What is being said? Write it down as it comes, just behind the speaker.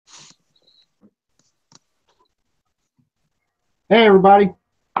Hey, everybody.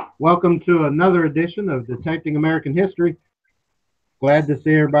 Welcome to another edition of Detecting American History. Glad to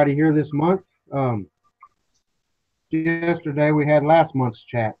see everybody here this month. Yesterday we had last month's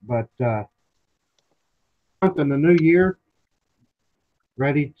chat, but month in the new year,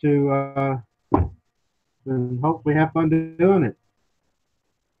 ready to and hopefully have fun doing it.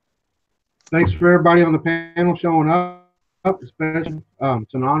 Thanks for everybody on the panel showing up, especially.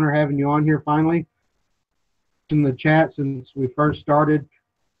 It's an honor having you on here finally. In the chat since we first started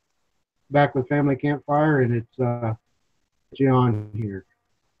back with Family Campfire, and it's you on here.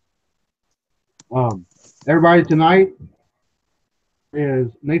 Everybody tonight is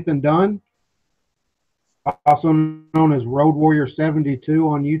Nathan Dunn, also known as Road Warrior 72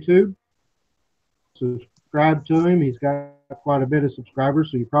 on YouTube. Subscribe to him. He's got quite a bit of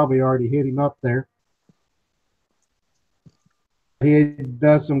subscribers, so you probably already hit him up there. He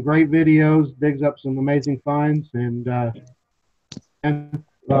does some great videos, digs up some amazing finds, and why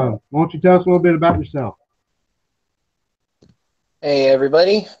don't you tell us a little bit about yourself? Hey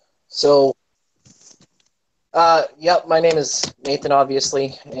everybody. So yep, my name is Nathan,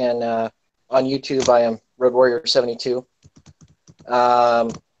 obviously, and on YouTube I am Road Warrior 72.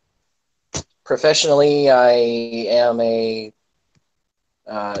 Professionally, I am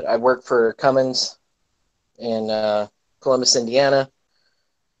I work for Cummins in Columbus, Indiana.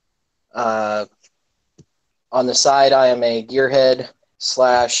 On the side, I am a gearhead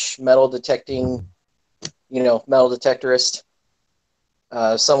 / metal detecting, metal detectorist.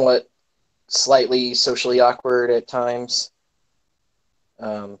 Somewhat slightly socially awkward at times.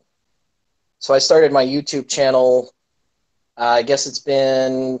 So I started my YouTube channel, I guess it's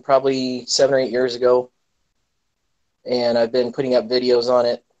been probably 7 or 8 years ago, and I've been putting up videos on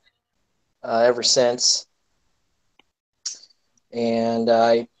it ever since. And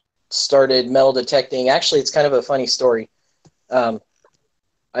I started metal detecting. Actually, it's kind of a funny story. I'm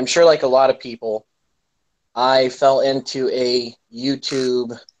sure, like a lot of people, I fell into a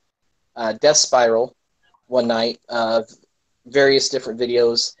YouTube death spiral one night of various different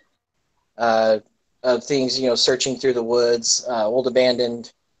videos of things, searching through the woods, old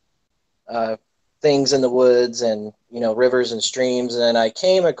abandoned things in the woods, and rivers and streams. And I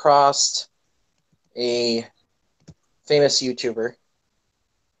came across a famous YouTuber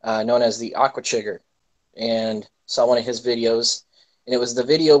known as the Aqua Chigger, and saw one of his videos, and it was the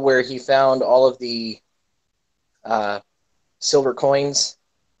video where he found all of the silver coins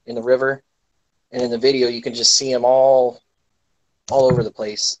in the river, and in the video you can just see them all over the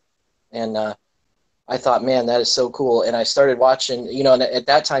place. And I thought, man, that is so cool. And I started watching, and at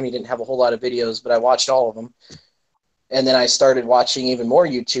that time he didn't have a whole lot of videos, but I watched all of them. And then I started watching even more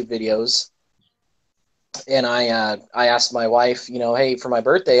YouTube videos, and I asked my wife, hey, for my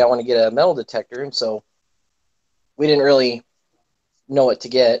birthday I want to get a metal detector. And so we didn't really know what to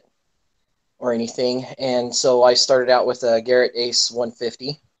get or anything, and so I started out with a Garrett Ace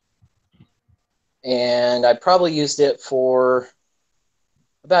 150, and I probably used it for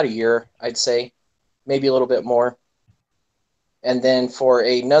about a year, I'd say, maybe a little bit more. And then for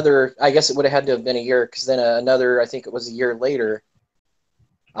another, I guess it would have had to have been a year, because then another, I think it was a year later,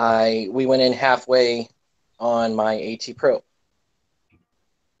 we went in halfway on my AT Pro.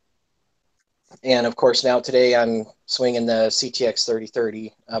 And of course now today I'm swinging the CTX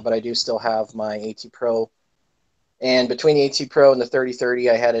 3030, but I do still have my AT Pro. And between the AT Pro and the 3030,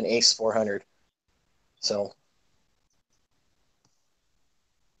 I had an Ace 400. So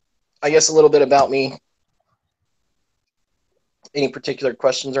I guess a little bit about me. Any particular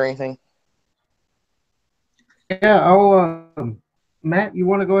questions or anything? Yeah, Matt, you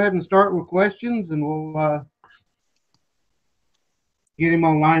want to go ahead and start with questions, and we'll get him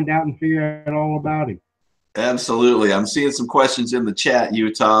all lined out and figure out all about him. Absolutely. I'm seeing some questions in the chat,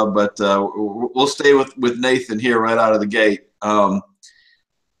 Utah, but we'll stay with Nathan here right out of the gate. Nathan,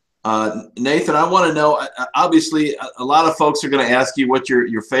 I want to know, obviously, a lot of folks are going to ask you what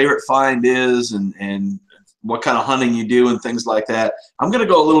your favorite find is, and what kind of hunting you do and things like that. I'm going to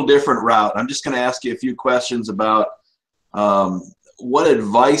go a little different route. I'm just going to ask you a few questions about what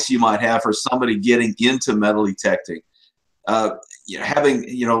advice you might have for somebody getting into metal detecting.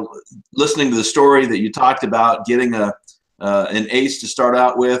 Listening to the story that you talked about, getting an Ace to start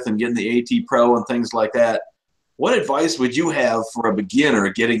out with and getting the AT Pro and things like that, what advice would you have for a beginner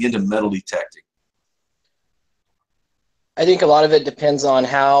getting into metal detecting? I think a lot of it depends on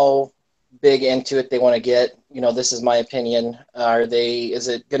how big into it they want to get. This is my opinion. Is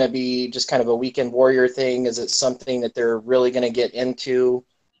it going to be just kind of a weekend warrior thing? Is it something that they're really going to get into?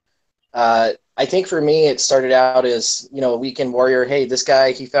 I think for me, it started out as, a weekend warrior. Hey, this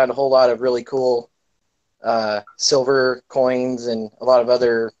guy, he found a whole lot of really cool silver coins and a lot of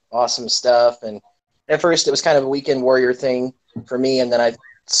other awesome stuff. And at first it was kind of a weekend warrior thing for me. And then I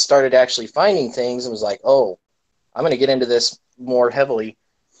started actually finding things and was like, oh, I'm going to get into this more heavily.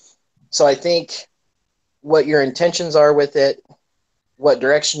 So I think what your intentions are with it, what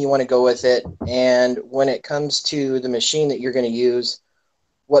direction you want to go with it, and when it comes to the machine that you're going to use,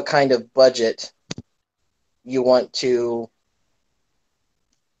 what kind of budget you want to,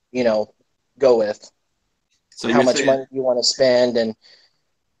 go with. So How you're much saying, money you want to spend, and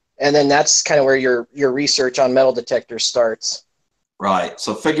then that's kind of where your research on metal detectors starts. right.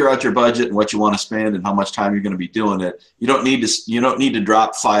 So figure out your budget and what you want to spend and how much time you're going to be doing it. You don't need to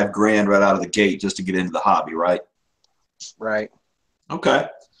drop $5,000 right out of the gate just to get into the hobby, right? Right. Okay.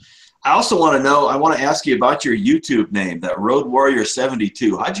 I also want to know, I want to ask you about your YouTube name, that Road Warrior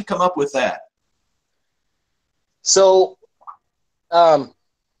 72. How'd you come up with that? So,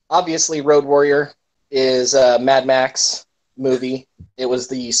 obviously, Road Warrior is a Mad Max movie. It was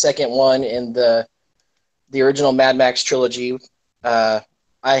the second one in the original Mad Max trilogy. I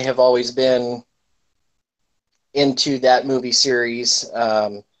have always been into that movie series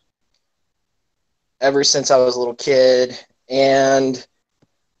ever since I was a little kid. And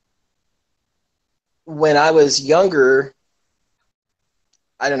when I was younger,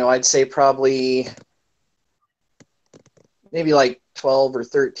 I don't know, I'd say probably maybe like 12 or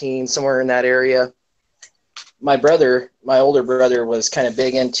 13, somewhere in that area. My older brother, was kind of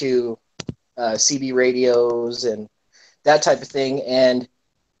big into CB radios and that type of thing. And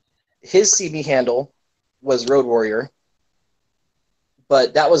his CB handle was Road Warrior,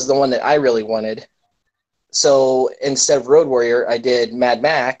 but that was the one that I really wanted. So instead of Road Warrior, I did Mad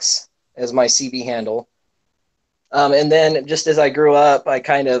Max as my CB handle. And then just as I grew up, I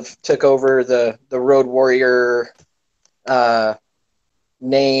kind of took over the Road Warrior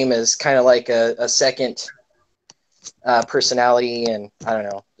name as kind of like a second personality, and I don't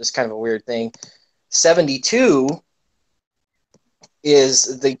know, just kind of a weird thing. 72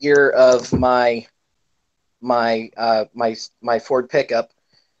 is the year of my Ford pickup.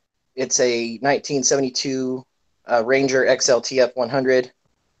 It's a 1972 Ranger XLTF 100.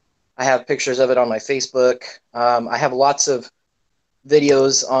 I have pictures of it on my Facebook. I have lots of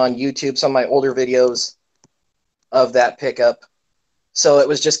videos on YouTube, some of my older videos of that pickup. So it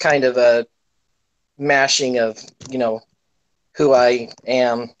was just kind of a mashing of, who I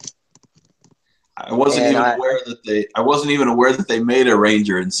am. I wasn't even aware that they made a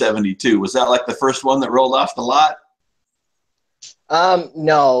Ranger in 72. Was that like the first one that rolled off the lot?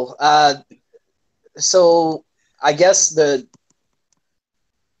 No. So I guess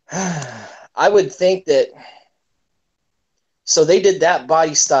I would think that, so they did that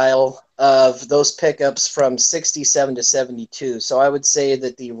body style of those pickups from 67 to 72. So I would say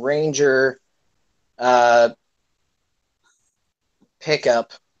that the Ranger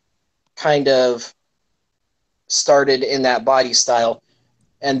pickup kind of started in that body style.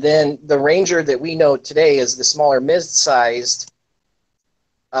 And then the Ranger that we know today is the smaller mid-sized,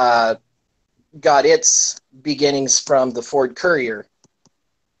 got its beginnings from the Ford Courier,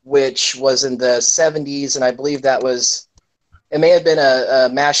 which was in the 70s, and I believe it may have been a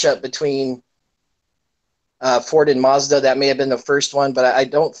mashup between Ford and Mazda. That may have been the first one, but I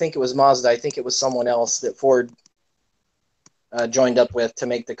don't think it was Mazda. I think it was someone else that Ford joined up with to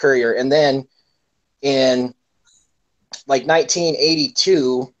make the Courier. And then in like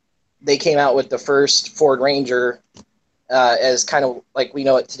 1982, they came out with the first Ford Ranger as kind of like we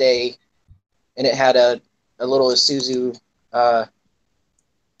know it today, and it had a little Isuzu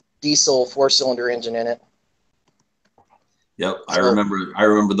diesel 4-cylinder engine in it. Yep, I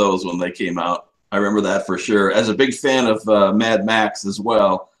remember those when they came out. I remember that for sure. As a big fan of Mad Max as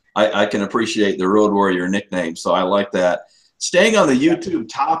well, I can appreciate the Road Warrior nickname, so I like that. Staying on the YouTube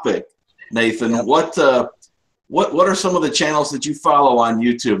topic, Nathan, Yep. what are some of the channels that you follow on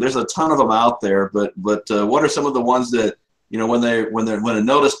YouTube? There's a ton of them out there, but what are some of the ones that, when a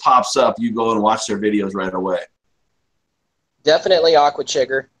notice pops up, you go and watch their videos right away? Definitely Aqua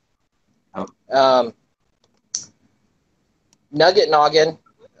Chigger. Oh. Nugget Noggin.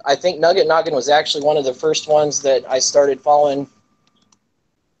 I think Nugget Noggin was actually one of the first ones that I started following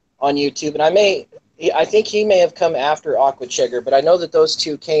on YouTube, and I think he may have come after Aqua Chigger, but I know that those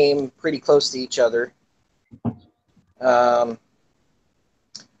two came pretty close to each other. And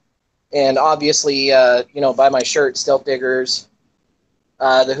obviously, by my shirt, Stealth Diggers,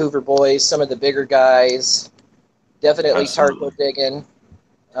 the Hoover Boys, some of the bigger guys, definitely Absolutely. Tarko Diggin'.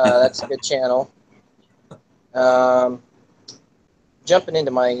 That's a good channel. Jumping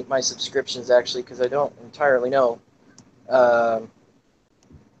into my subscriptions, actually, because I don't entirely know.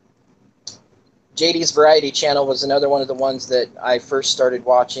 JD's Variety Channel was another one of the ones that I first started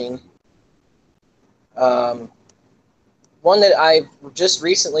watching. One that I just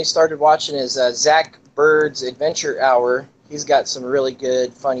recently started watching is Zach Bird's Adventure Hour. He's got some really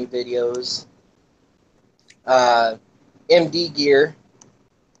good, funny videos. MD Gear,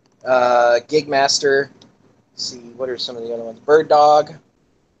 Gigmaster. Let's see, what are some of the other ones? Bird Dog.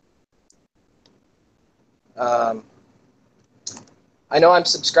 I know I'm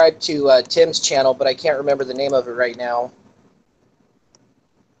subscribed to Tim's channel, but I can't remember the name of it right now.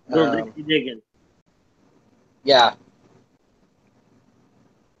 Digging. Yeah.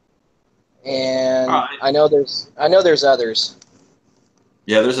 And I know there's others.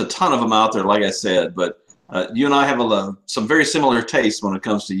 Yeah, there's a ton of them out there, like I said, but you and I have some very similar tastes when it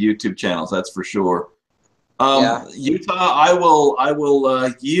comes to YouTube channels, that's for sure. Yeah. Utah, I will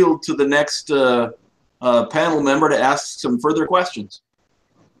yield to the next panel member to ask some further questions.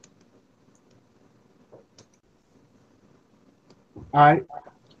 All right.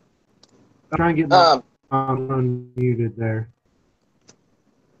 I'm trying to get my unmuted there.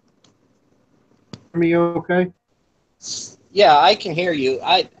 Hear me okay? Yeah, I can hear you.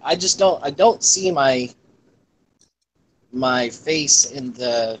 I just don't see my face in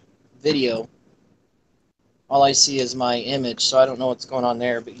the video. All I see is my image, so I don't know what's going on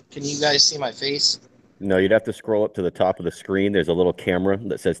there. But can you guys see my face? No, you'd have to scroll up to the top of the screen. There's a little camera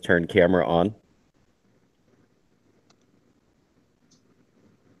that says turn camera on.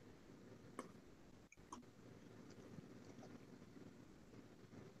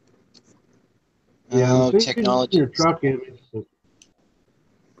 Yeah, Oh, I'm seeing technology. your truck image.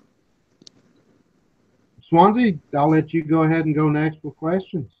 Swansea, I'll let you go ahead and go next with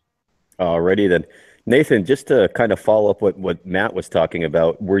questions. Alrighty then. Nathan, just to kind of follow up what Matt was talking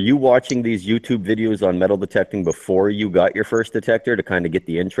about, were you watching these YouTube videos on metal detecting before you got your first detector to kind of get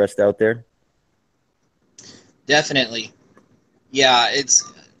the interest out there? Definitely. Yeah,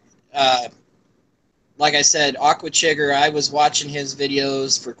 it's like I said, Aqua Chigger, I was watching his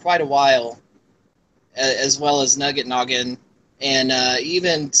videos for quite a while, as well as Nugget Noggin, and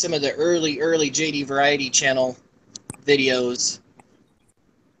even some of the early JD Variety Channel videos.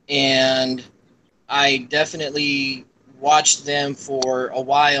 And I definitely watched them for a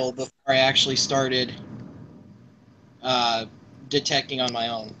while before I actually started detecting on my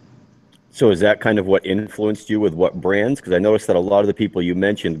own. So is that kind of what influenced you with what brands? Because I noticed that a lot of the people you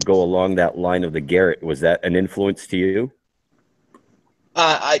mentioned go along that line of the Garrett. Was that an influence to you?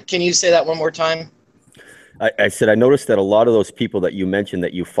 Can you say that one more time? I said I noticed that a lot of those people that you mentioned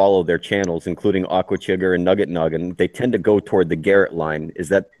that you follow their channels, including Aqua Chigger and Nugget Noggin, they tend to go toward the Garrett line. Is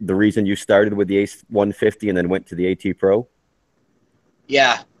that the reason you started with the Ace 150 and then went to the AT Pro?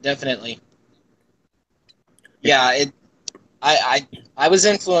 Yeah, definitely. Yeah, I was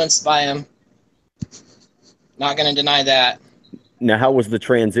influenced by him. Not going to deny that. Now, how was the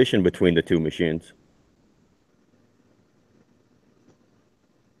transition between the two machines?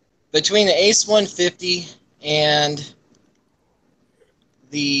 Between the Ace 150 and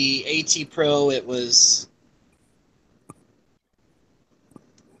the AT Pro, it was,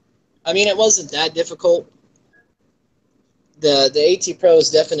 I mean, it wasn't that difficult. The AT Pro is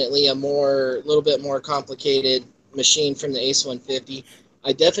definitely a little bit more complicated machine from the Ace 150.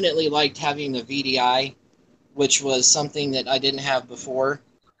 I definitely liked having the VDI, which was something that I didn't have before.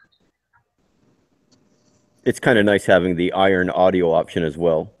 It's kind of nice having the iron audio option as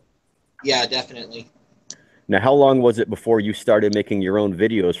well. Yeah, definitely. Now, how long was it before you started making your own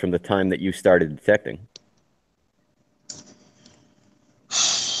videos from the time that you started detecting?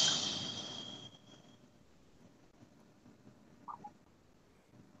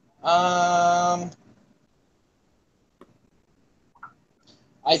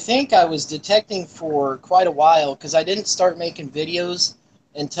 I think I was detecting for quite a while because I didn't start making videos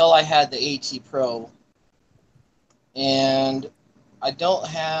until I had the AT Pro. And I don't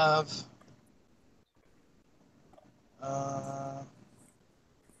have...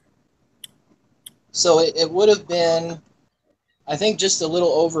 so it would have been, I think, just a little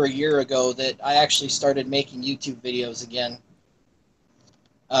over a year ago that I actually started making YouTube videos again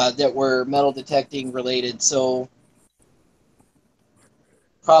that were metal detecting related. So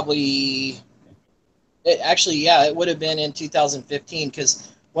probably, it would have been in 2015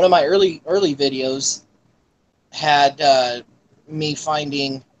 because one of my early videos had me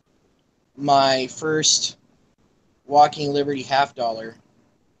finding my first Walking Liberty half dollar.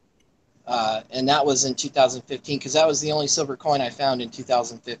 And that was in 2015 because that was the only silver coin I found in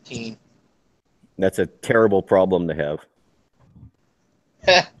 2015. That's a terrible problem to have.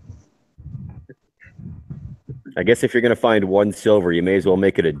 I guess if you're going to find one silver, you may as well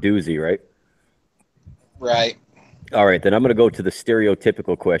make it a doozy, right? Right. All right, then I'm going to go to the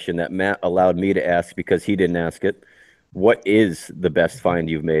stereotypical question that Matt allowed me to ask because he didn't ask it. What is the best find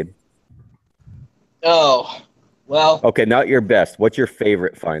you've made? Oh, well, Okay, not your best. What's your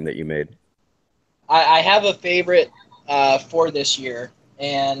favorite find that you made? I have a favorite for this year,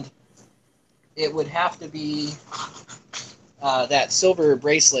 and it would have to be that silver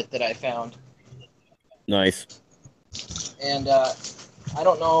bracelet that I found. Nice. And I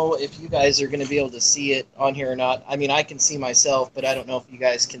don't know if you guys are going to be able to see it on here or not. I mean, I can see myself, but I don't know if you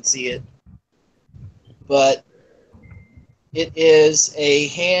guys can see it. But it is a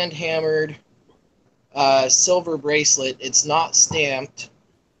hand-hammered silver bracelet. It's not stamped,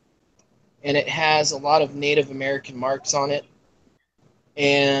 and it has a lot of Native American marks on it.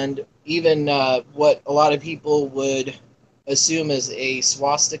 And even what a lot of people would assume is a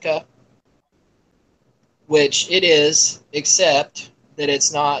swastika, which it is, except that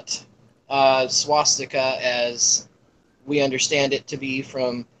it's not swastika as we understand it to be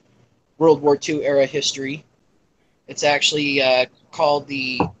from World War II era history. It's actually called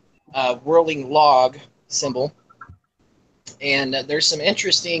the whirling log symbol. And there's some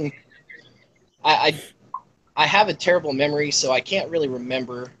interesting. I, I have a terrible memory, so I can't really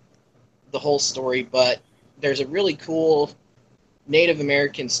remember the whole story, but there's a really cool Native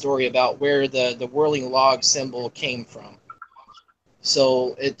American story about where the whirling log symbol came from.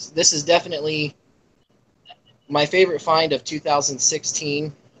 So this is definitely my favorite find of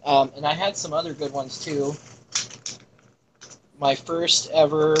 2016, and I had some other good ones too. My first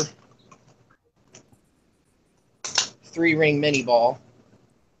ever 3-ring mini ball.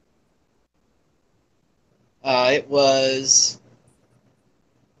 It was,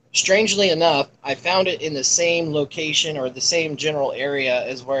 strangely enough, I found it in the same location or the same general area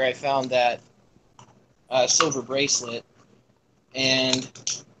as where I found that silver bracelet. And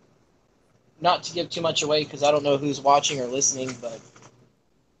not to give too much away because I don't know who's watching or listening, but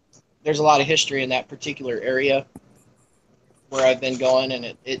there's a lot of history in that particular area where I've been going,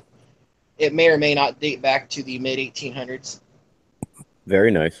 and it may or may not date back to the mid 1800s.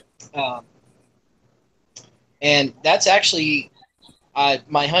 Very nice. And that's actually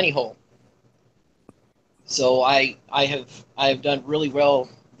my honey hole. So I have done really well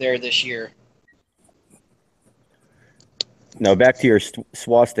there this year. Now back to your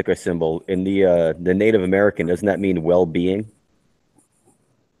swastika symbol in the Native American. Doesn't that mean well-being?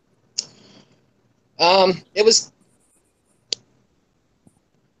 It was,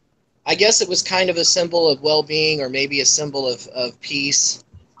 I guess it was kind of a symbol of well-being, or maybe a symbol of peace.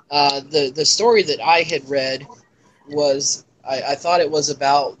 The story that I had read was, I thought it was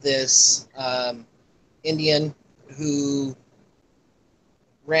about this Indian who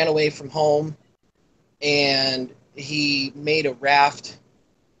ran away from home, and he made a raft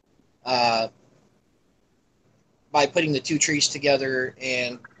by putting the two trees together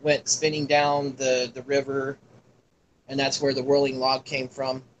and went spinning down the river, and that's where the whirling log came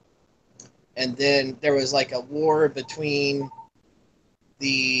from. And then there was like a war between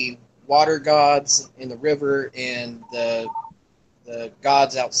the water gods in the river and the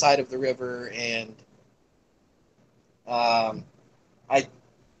gods outside of the river, and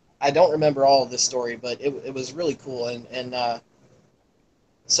I don't remember all of this story, but it was really cool, and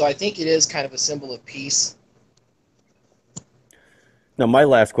so I think it is kind of a symbol of peace. Now, my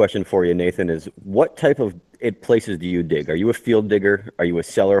last question for you, Nathan, is what type of places do you dig? Are you a field digger? Are you a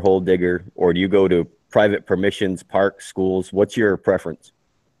cellar hole digger? Or do you go to private permissions, parks, schools? What's your preference?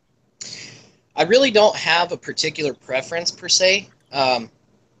 I really don't have a particular preference per se. I'll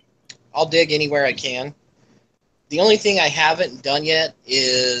dig anywhere I can. The only thing I haven't done yet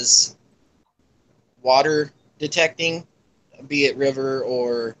is water detecting, be it river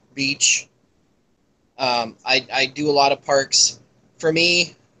or beach. I do a lot of parks. For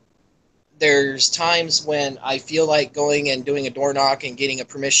me, there's times when I feel like going and doing a door knock and getting a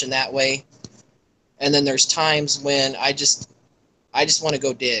permission that way. And then there's times when I just want to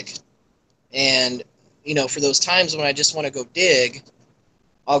go dig. And, you know, for those times when I just want to go dig,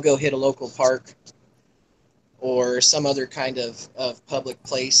 I'll go hit a local park or some other kind of public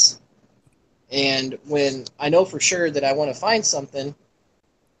place. And when I know for sure that I want to find something,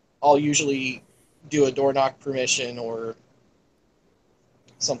 I'll usually do a door knock permission or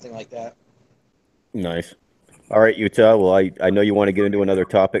something like that. Nice. All right, Utah. Well, I know you want to get into another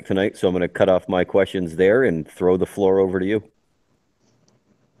topic tonight, so I'm going to cut off my questions there and throw the floor over to you.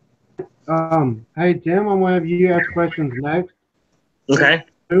 Hey Tim, I'm gonna have you ask questions next. Okay.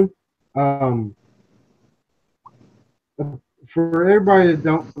 Um, for everybody that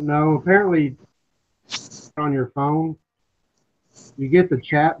don't know, apparently on your phone, you get the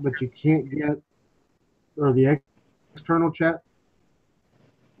chat, but you can't get or the external chat.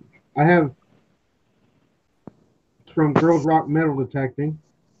 I have from Girls Rock Metal Detecting.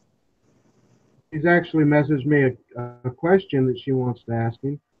 She's actually messaged me a question that she wants to ask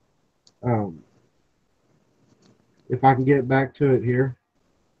me. If I can get back to it here.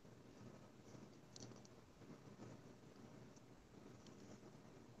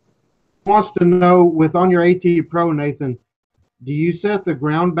 Wants to know, with on your AT Pro, Nathan, do you set the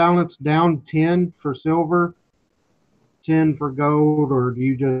ground balance down 10 for silver, 10 for gold, or do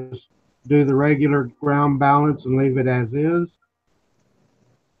you just do the regular ground balance and leave it as is?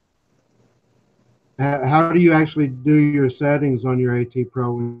 How do you actually do your settings on your AT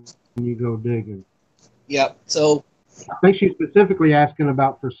Pro when you go digging? Yep. So I think she's specifically asking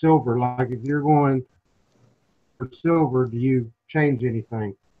about for silver. Like if you're going for silver, do you change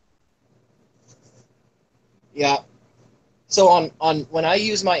anything? yeah. So on when I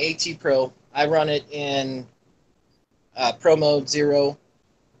use my AT Pro, I run it in Pro Mode 0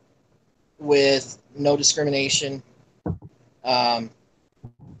 with no discrimination. I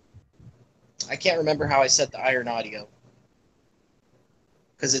can't remember how I set the iron audio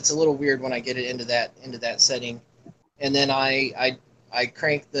because it's a little weird when I get it into that setting. And then I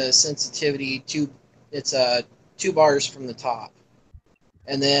crank the sensitivity to it's 2 bars from the top.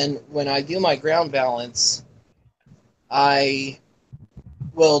 And then when I do my ground balance, I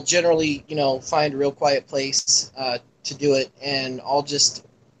will generally, find a real quiet place to do it, and I'll just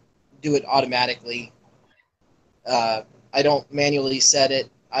do it automatically. I don't manually set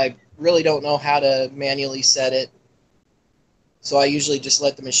it. I really don't know how to manually set it, so I usually just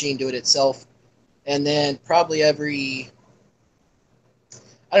let the machine do it itself. And then probably I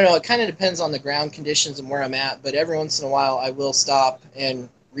don't know, it kind of depends on the ground conditions and where I'm at, but every once in a while I will stop and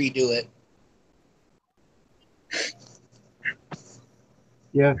redo it.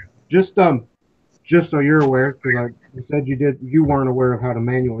 Yeah, just so you're aware, because you said you weren't aware of how to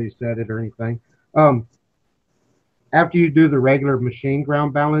manually set it or anything. After you do the regular machine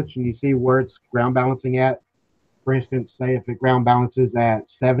ground balance and you see where it's ground balancing at, for instance, say if it ground balances at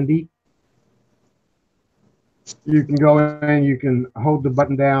 70, you can go in, you can hold the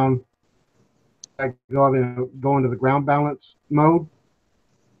button down, go into the ground balance mode.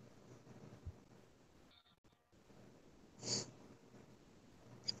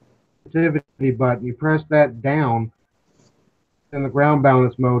 Sensitivity button, you press that down in the ground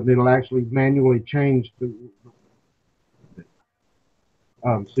balance mode, and it'll actually manually change the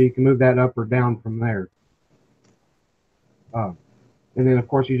so you can move that up or down from there. And then of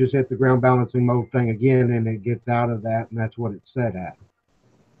course you just hit the ground balancing mode thing again, and it gets out of that, and that's what it's set at.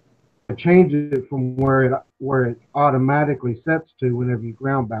 I change it from where it automatically sets to whenever you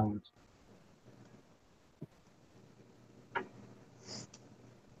ground balance.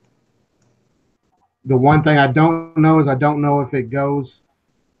 The one thing I don't know is I don't know if it goes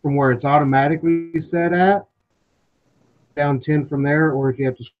from where it's automatically set at down 10 from there, or if you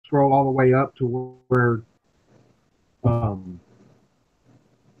have to scroll all the way up to where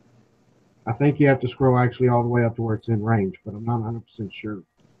I think you have to scroll actually all the way up to where it's in range, but I'm not 100% sure.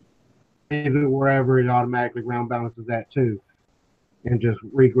 Leave it wherever it automatically ground balances at too, and just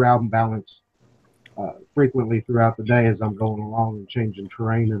re-ground balance frequently throughout the day as I'm going along and changing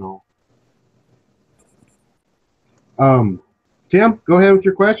terrain and all. Tim, go ahead with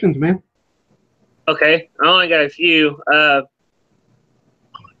your questions, man. Okay, I only got a few.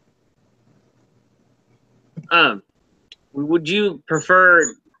 Would you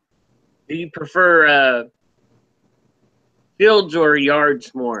prefer? Do you prefer fields or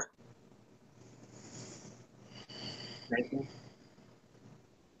yards more?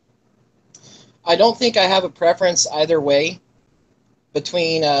 I don't think I have a preference either way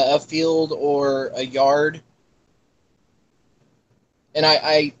between a field or a yard. And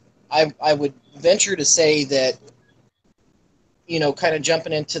I would venture to say that, kind of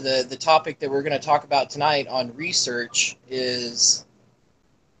jumping into the topic that we're going to talk about tonight on research is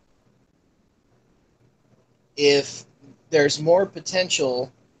if there's more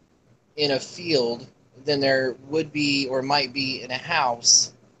potential in a field than there would be or might be in a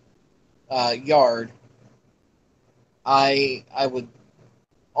house yard, I would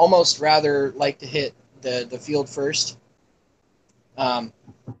almost rather like to hit the field first.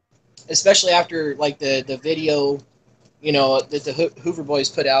 Especially after like the video, that the Hoover Boys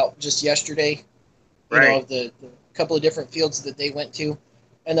put out just yesterday, Right. of the couple of different fields that they went to,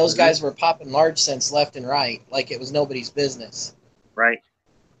 and those guys were popping large scents left and right, like it was nobody's business. Right.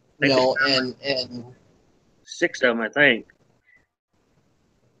 And 6 of them, I think.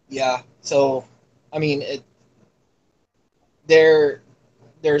 yeah, so I mean,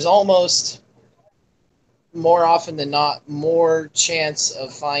 there's almost more often than not more chance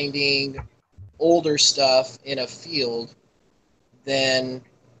of finding older stuff in a field than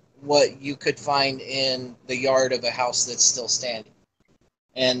what you could find in the yard of a house that's still standing.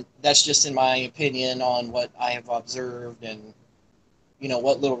 And that's just in my opinion on what I have observed and, you know,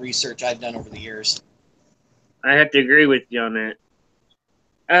 what little research I've done over the years. I have to agree with you on that.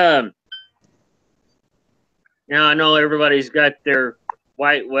 Um, Now I know everybody's got their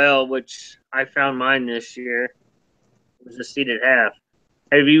white whale, which I found mine this year. It was a seated half.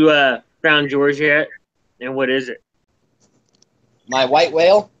 Have you found yours yet? And what is it? My white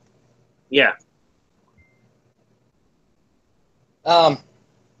whale, Yeah. um,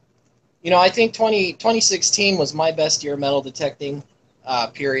 you know, I think 2016 was my best year metal detecting,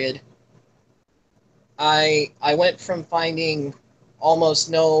 period. I went from finding almost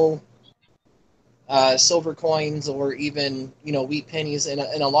no silver coins or even, you know, wheat pennies, and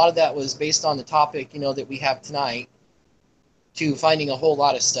a lot of that was based on the topic, you know, that we have tonight, to finding a whole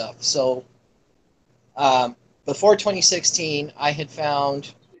lot of stuff. So before 2016, I had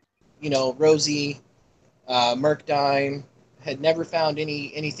found, you know, Rosie, Mercdine, had never found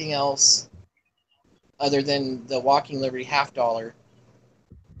anything else other than the Walking Liberty half dollar.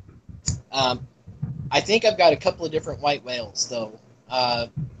 Um, I think I've got a couple of different white whales though. I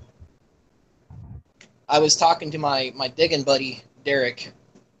was talking to my digging buddy Derek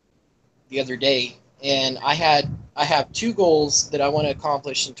the other day, and I have two goals that I want to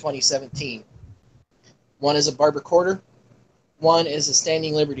accomplish in 2017. One is a barber quarter, one is a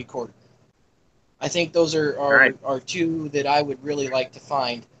standing Liberty quarter. I think those Right. are two that I would really like to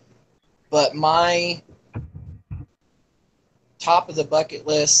find. But my top of the bucket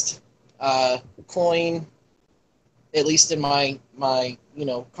list coin, at least in my you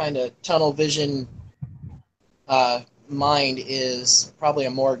know, kind of tunnel vision mind, is probably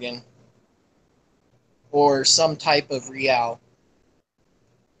a Morgan or some type of real.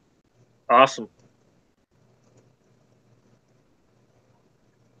 Awesome.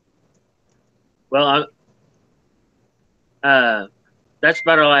 Well, that's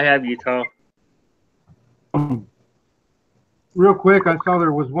about all I have, Utah. Real quick, I saw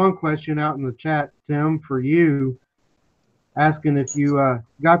there was one question out in the chat, Tim, for you, asking if you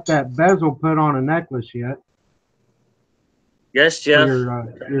got that bezel put on a necklace yet Yes, for Jeff.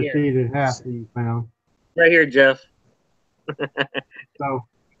 your Here. seated half that you found. Right here, Jeff. So,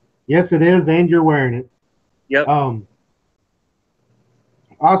 yes, it is, and you're wearing it. Yep.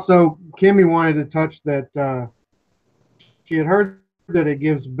 Also, Kimmy wanted to touch that she had heard that it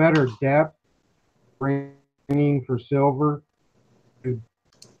gives better depth ringing for silver to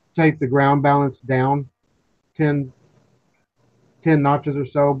take the ground balance down 10 notches or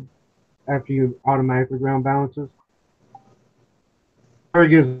so after you automatically ground balances. It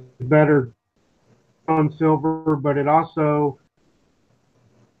gives better on silver, but it also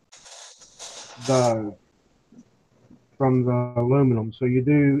the from the aluminum, so you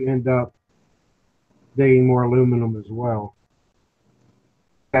do end up digging more aluminum as well.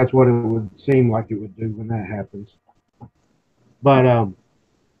 That's what it would seem like it would do when that happens. But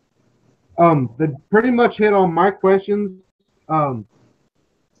they pretty much hit on my questions. Uh,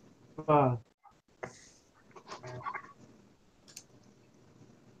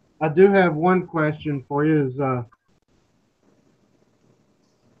 I do have one question for you. Is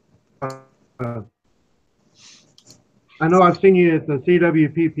I know I've seen you at the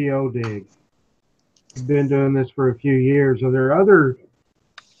CWPPO dig. You've been doing this for a few years. Are there other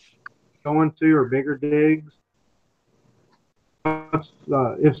going to or bigger digs?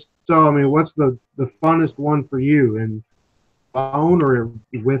 If so, I mean, what's the funnest one for you? And alone, or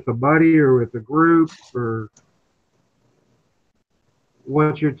with a buddy, or with a group, or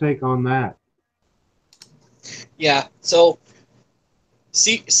what's your take on that? Yeah. So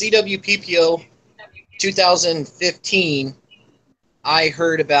CWPPO 2015, I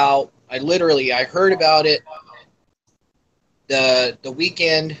heard about. I heard about it the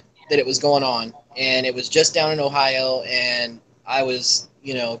weekend that it was going on, and it was just down in Ohio, and I was,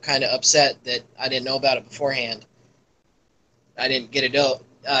 you know, kind of upset that I didn't know about it beforehand. I didn't get a go.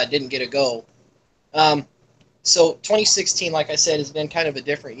 So 2016, like I said, has been kind of a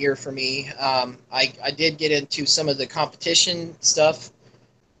different year for me. I did get into some of the competition stuff.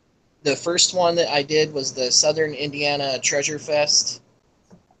 The first one that I did was the Southern Indiana Treasure Fest,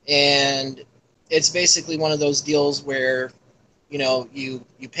 and it's basically one of those deals where, you know, you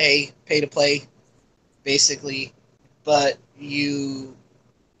pay to play, basically, but you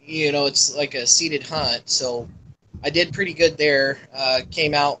know, it's like a seated hunt. So I did pretty good there.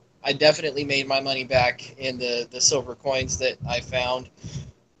 Came out. I definitely made my money back in the silver coins that I found.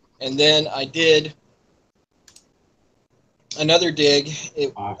 And then I did another dig.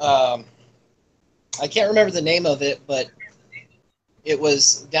 Awesome. I can't remember the name of it, but it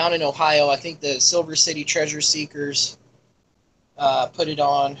was down in Ohio. I think the Silver City Treasure Seekers put it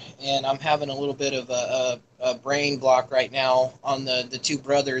on, and I'm having a little bit of a brain block right now on the two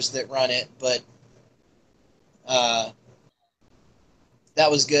brothers that run it, but that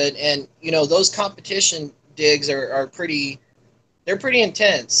was good. And you know, those competition digs are pretty, they're pretty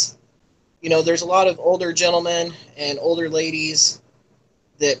intense. You know, there's a lot of older gentlemen and older ladies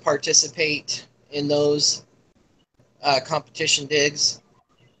that participate in those competition digs,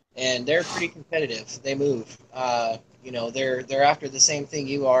 and they're pretty competitive. They move. You know, they're after the same thing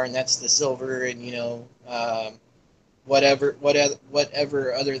you are, and that's the silver, and you know, whatever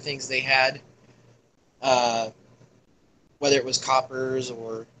other things they had, whether it was coppers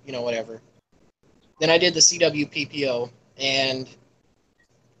or you know whatever. Then I did the CWPPO, and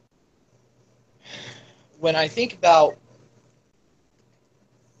when I think about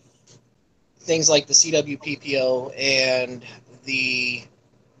things like the CWPPO and the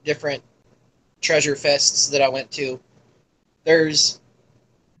different treasure fests that I went to, there's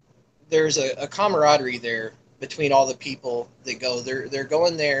a camaraderie there between all the people that go. They're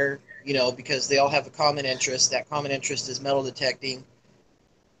going there, you know, because they all have a common interest. That common interest is metal detecting,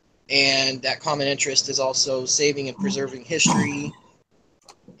 and that common interest is also saving and preserving history.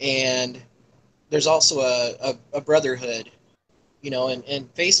 And there's also a brotherhood, you know, and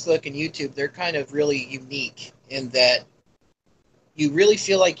Facebook and YouTube, they're kind of really unique in that you really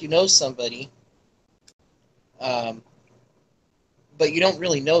feel like you know somebody, but you don't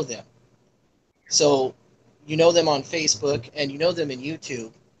really know them. So you know them on Facebook and you know them in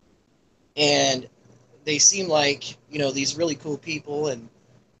YouTube, and they seem like, you know, these really cool people. And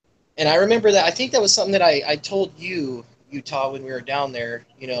I remember that, I think that was something that I told you, Utah, when we were down there.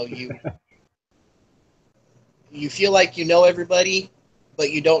 You know, you feel like you know everybody,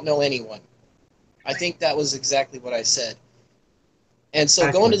 but you don't know anyone. I think that was exactly what I said. And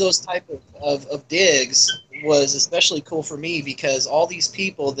so going to those type of digs was especially cool for me because all these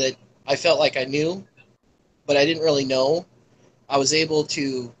people that I felt like I knew, but I didn't really know, I was able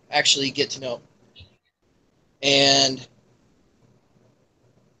to actually get to know. And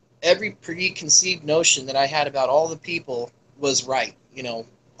every preconceived notion that I had about all the people was right. You know,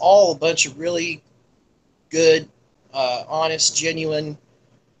 all a bunch of really good, honest, genuine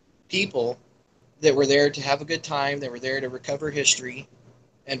people that were there to have a good time. They were there to recover history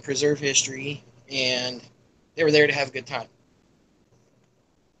and preserve history, and they were there to have a good time.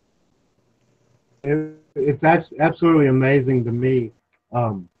 It's absolutely amazing to me.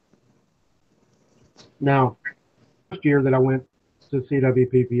 Now, first year that I went to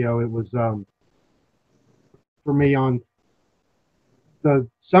CWPPO, it was for me on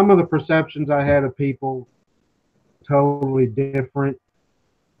some of the perceptions I had of people totally different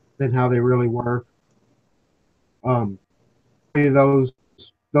than how they really were.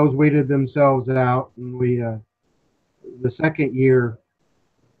 Those weeded themselves out, and we the second year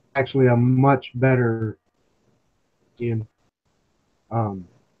actually a much better in because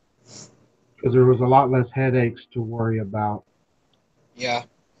there was a lot less headaches to worry about. Yeah.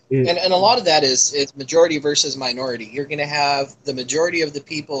 And a lot of that is majority versus minority. You're going to have the majority of the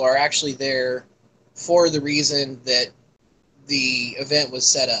people are actually there for the reason that the event was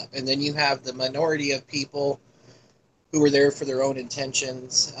set up. And then you have the minority of people who were there for their own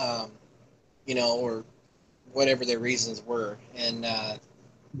intentions, you know, or whatever their reasons were. And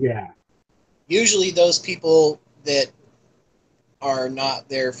yeah, usually those people that are not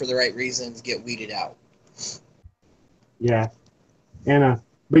there for the right reasons get weeded out. Yeah. And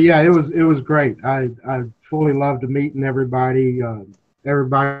but yeah, it was great. I fully loved meeting everybody.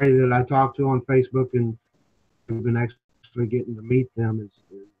 Everybody that I talked to on Facebook, and been actually getting to meet them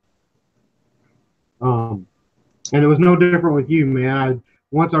and it was no different with you, man.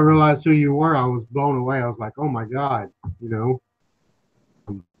 Once I realized who you were, I was blown away. I was like, oh my God, you know,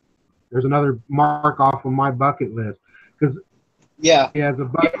 there's another mark off of my bucket list because yeah, he has a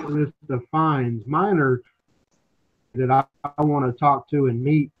bucket list of finds. Mine are that I want to talk to and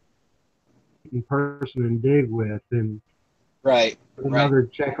meet in person and dig with, and right, another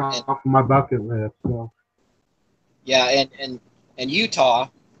check off my bucket list. So yeah, and Utah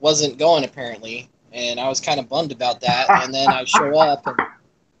wasn't going apparently, and I was kind of bummed about that. And then I show up, and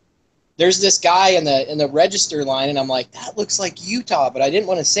there's this guy in the register line, and I'm like, that looks like Utah, but I didn't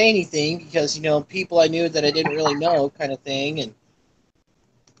want to say anything because, you know, people I knew that I didn't really know, kind of thing. And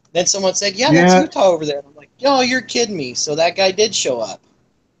then someone said, yeah, that's Utah over there. And I'm like, oh, you're kidding me. So that guy did show up.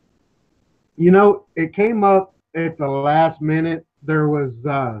 You know, it came up at the last minute. There was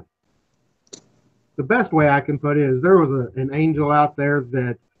the best way I can put it is there was an angel out there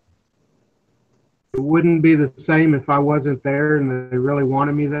that it wouldn't be the same if I wasn't there, and they really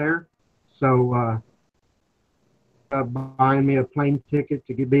wanted me there. So buying me a plane ticket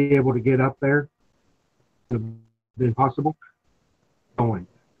to be able to get up there would have been possible. Going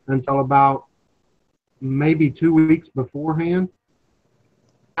until about maybe 2 weeks beforehand.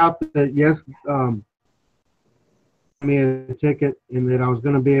 Out that yes, me a ticket and that I was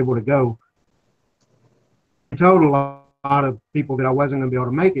going to be able to go. I told a lot of people that I wasn't going to be able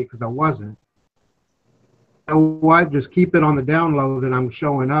to make it because I wasn't. You know what? Just keep it on the down low that I'm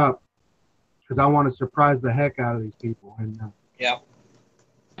showing up because I want to surprise the heck out of these people. And Yeah.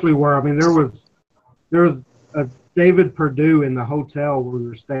 actually, where I mean, there was a David Perdue in the hotel we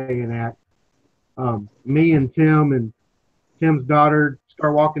were staying at. Me and Tim's daughter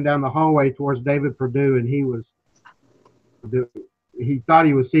started walking down the hallway towards David Perdue, and he thought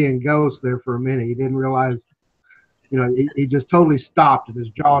he was seeing ghosts there for a minute. He didn't realize, he just totally stopped and his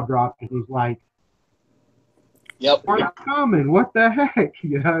jaw dropped, and he's like, Yep. "What's coming? What the heck?"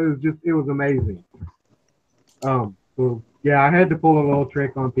 It was amazing. So yeah, I had to pull a little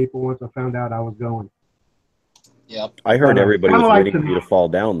trick on people once I found out I was going. Yep. I heard everybody was kinda like waiting for you to fall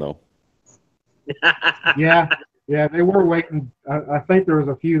down, though. Yeah, they were waiting. I think there was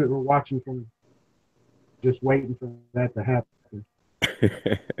a few that were watching from, just waiting for that to happen.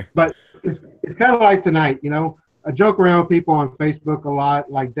 But it's kind of like tonight, I joke around with people on Facebook a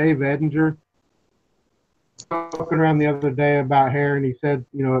lot, like Dave Edinger. Joking around the other day about hair, and he said,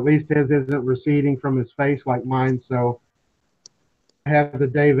 at least his isn't receding from his face like mine. So I have the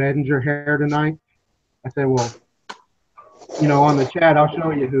Dave Edinger hair tonight. I said, well, on the chat, I'll show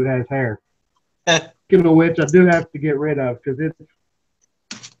you who has hair. Speaking of which, I do have to get rid of because it's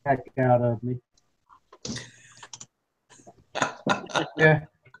back out of me. Yeah,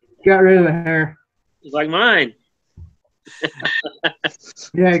 got rid of the hair. It's like mine.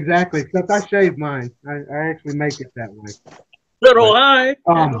 Yeah, exactly. Except I shave mine. I actually make it that way. Little high.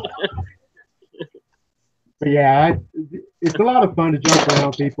 But yeah, it's a lot of fun to joke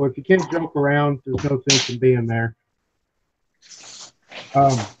around people. If you can't joke around, there's no sense in being there.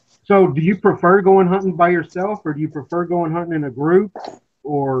 So do you prefer going hunting by yourself, or do you prefer going hunting in a group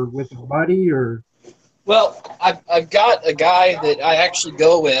or with a buddy, or? Well, I've got a guy that I actually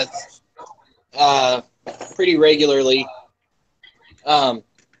go with pretty regularly.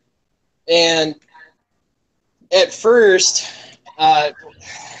 And at first, I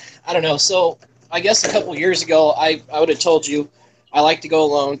don't know. So I guess a couple years ago, I would have told you I like to go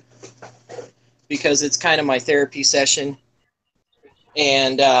alone because it's kind of my therapy session.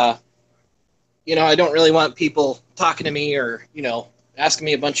 And, I don't really want people talking to me or, asking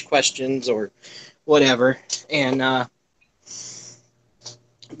me a bunch of questions or whatever. And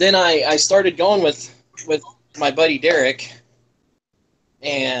then I started going with my buddy Derek.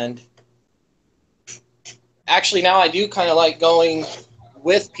 And actually now I do kind of like going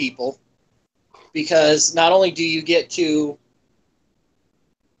with people because not only do you get to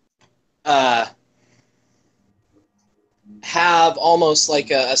have almost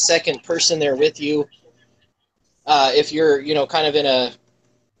like a second person there with you if you're, kind of in a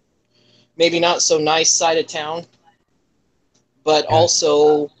maybe not so nice side of town, but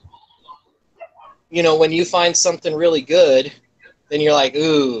also, when you find something really good, then you're like,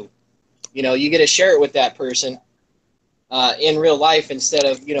 ooh, you get to share it with that person in real life instead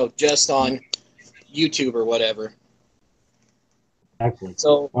of, just on YouTube or whatever. Exactly.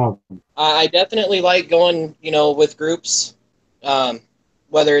 So I definitely like going, with groups,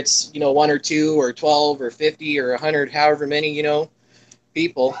 whether it's, 1 or 2 or 12 or 50 or 100, however many,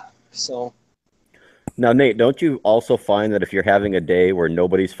 people. So. Now, Nate, don't you also find that if you're having a day where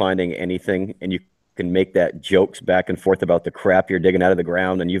nobody's finding anything and you can make that jokes back and forth about the crap you're digging out of the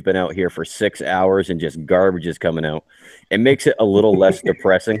ground and you've been out here for 6 hours and just garbage is coming out, it makes it a little less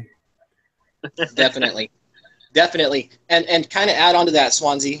depressing? Definitely. And kind of add on to that,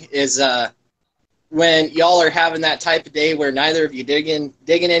 Swansea, is when y'all are having that type of day where neither of you digging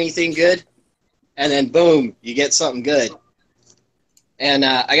anything good, and then boom, you get something good. And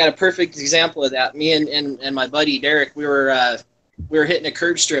I got a perfect example of that. Me and my buddy Derek, we were hitting a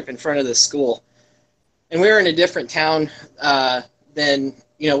curb strip in front of the school, and we were in a different town than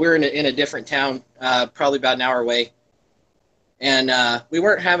we were in a different town, probably about an hour away. And we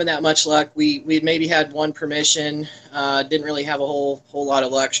weren't having that much luck. We maybe had one permission, didn't really have a whole lot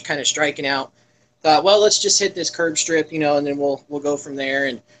of luck, kind of striking out. Thought, well, let's just hit this curb strip, and then we'll go from there.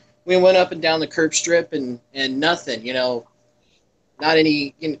 And we went up and down the curb strip, and nothing, not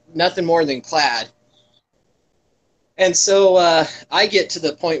any, nothing more than clad. And so I get to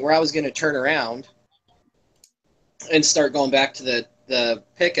the point where I was going to turn around, and start going back to the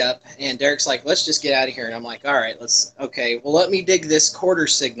pickup. And Derek's like, let's just get out of here. And I'm like, all right, okay, well, let me dig this quarter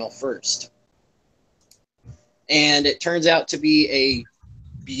signal first. And it turns out to be a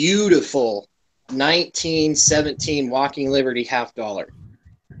beautiful 1917 Walking Liberty $50.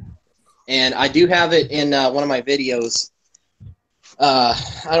 And I do have it in one of my videos.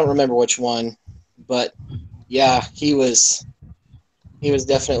 I don't remember which one, but yeah, he was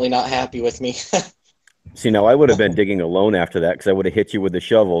definitely not happy with me. See, now I would have been digging alone after that because I would have hit you with the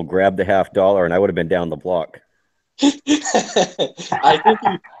shovel, grabbed the $50, and I would have been down the block. I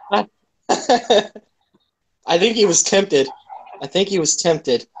think he was tempted.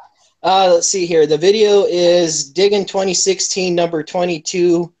 Let's see here. The video is Digging 2016, number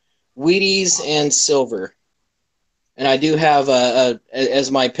 22, Wheaties and Silver. And I do have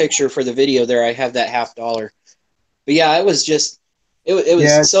as my picture for the video there, I have that $50. But yeah, it was just it was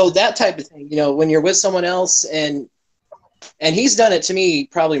Yeah. So that type of thing, when you're with someone else and he's done it to me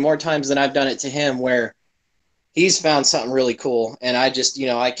probably more times than I've done it to him, where he's found something really cool and I just,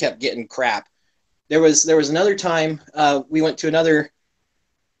 I kept getting crap. There was another time we went to another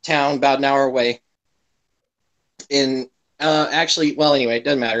town about an hour away. Actually, well, anyway, it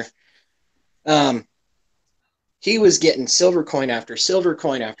doesn't matter. He was getting silver coin after silver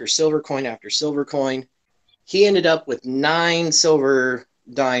coin after silver coin after silver coin. He ended up with 9 silver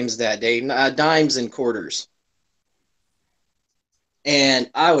dimes that day, dimes and quarters. And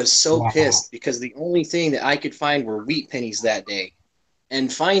I was so pissed because the only thing that I could find were wheat pennies that day.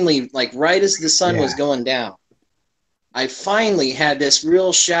 And finally, like right as the sun was going down, I finally had this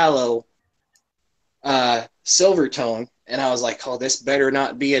real shallow silver tone. And I was like, oh, this better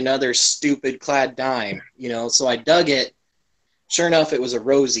not be another stupid clad dime, So I dug it. Sure enough, it was a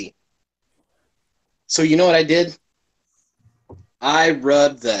rosy. So you know what I did? I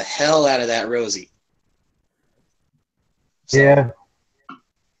rubbed the hell out of that rosy. So, Yeah.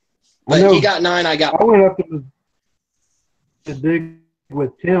 But he got 9, I got... I went up to dig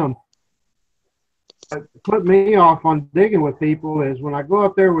with Tim. What put me off on digging with people is when I go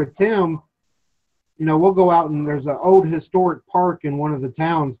up there with Tim, we'll go out and there's an old historic park in one of the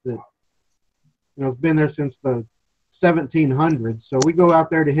towns that, has been there since the 1700s. So we go out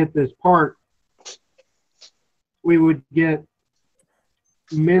there to hit this park. We would get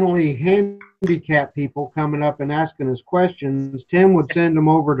mentally handicapped people coming up and asking us questions. Tim would send them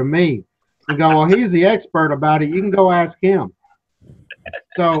over to me and go, well, he's the expert about it. You can go ask him.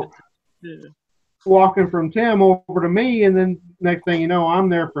 So walking from Tim over to me, and then next thing you know, I'm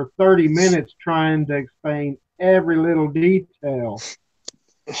there for 30 minutes trying to explain every little detail.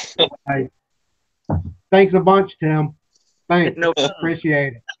 Hey, thanks a bunch, Tim. Thanks. No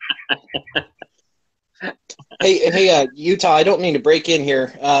Appreciate it. Hey, Utah, I don't mean to break in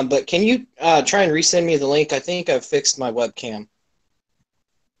here, but can you try and resend me the link? I think I've fixed my webcam.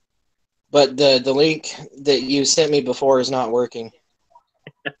 But the link that you sent me before is not working.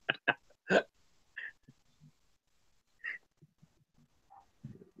 Let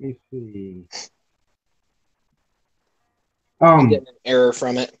me see. I'm getting an error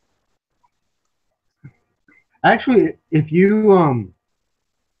from it. Actually, if you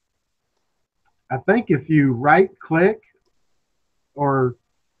I think if you right click or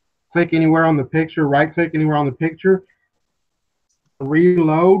click anywhere on the picture, right click anywhere on the picture,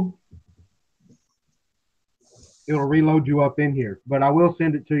 reload, it'll reload you up in here. But I will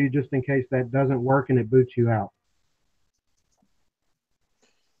send it to you just in case that doesn't work and it boots you out.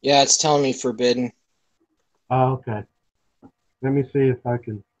 Yeah, it's telling me forbidden. Oh, okay. Let me see if I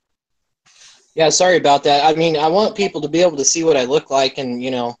can. Yeah, sorry about that. I mean, I want people to be able to see what I look like, and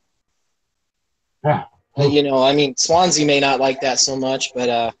I mean, Swansea may not like that so much,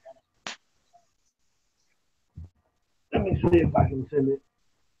 but let me see if I can send it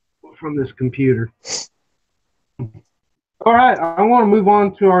from this computer. All right, I want to move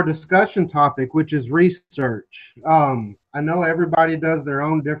on to our discussion topic, which is research. I know everybody does their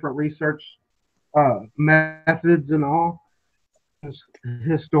own different research methods and all.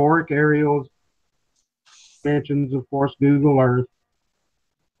 Historic aerials, mentions, of course, Google Earth.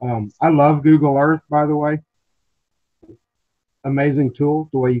 I love Google Earth, by the way. Amazing tool,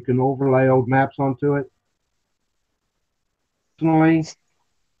 the way you can overlay old maps onto it. Personally,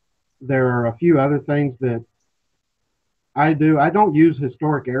 there are a few other things that I do. I don't use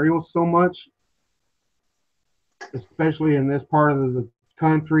historic aerials so much, especially in this part of the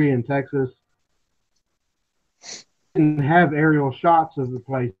country in Texas. Didn't have aerial shots of the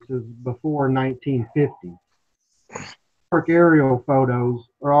places before 1950. Historic aerial photos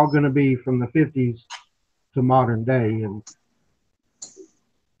are all going to be from the 50s to modern day, and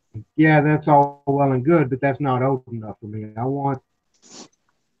yeah, that's all well and good, but that's not old enough for me. I want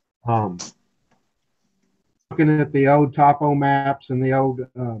um, looking at the old topo maps and the old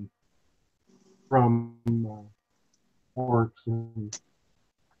from works, and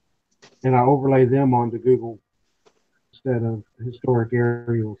I overlay them onto Google instead of historic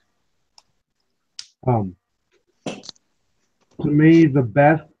aerials. To me, the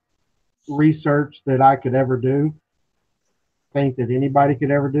best research that I could ever do, think that anybody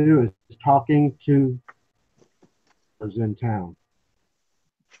could ever do, is talking to those in town.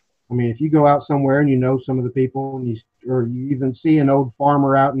 I mean, if you go out somewhere and you know some of the people, and or you even see an old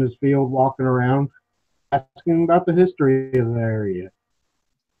farmer out in his field walking around, asking about the history of the area,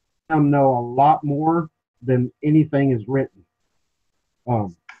 I know a lot more than anything is written.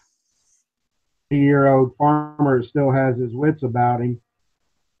 80-year-old farmer still has his wits about him,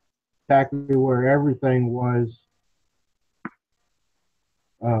 exactly where everything was.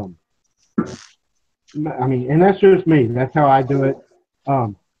 I mean, and that's just me. That's how I do it.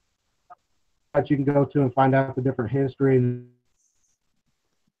 That you can go to and find out the different history and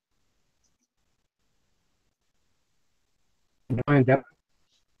how in depth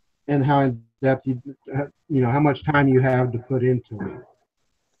you know how much time you have to put into it.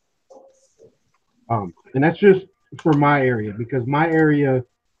 And that's just for my area, because my area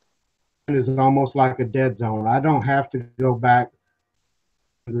is almost like a dead zone. I don't have to go back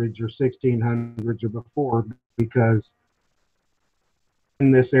hundreds or 1600s or before, because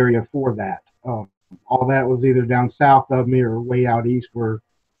in this area for that. All that was either down south of me or way out east where,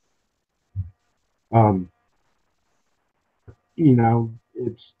 you know,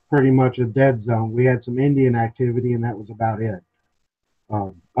 it's pretty much a dead zone. We had some Indian activity, and that was about it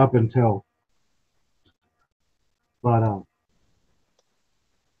up until. But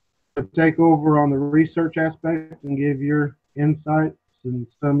to take over on the research aspect and give your insights and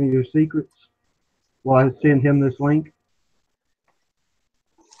some of your secrets, while I send him this link.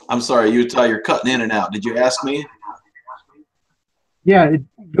 I'm sorry, Utah, you're cutting in and out. Did you ask me? Yeah,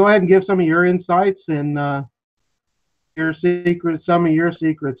 go ahead and give some of your insights and your secrets. Some of your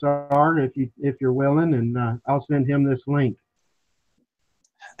secrets are, if you're willing, and I'll send him this link.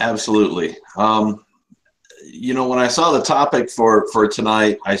 Absolutely. You know, when I saw the topic for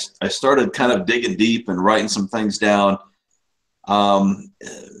tonight, I started kind of digging deep and writing some things down.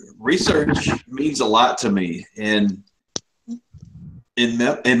 Research means a lot to me, and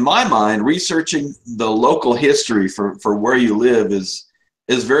in my mind, researching the local history for where you live is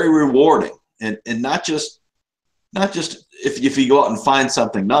very rewarding, and not just if you go out and find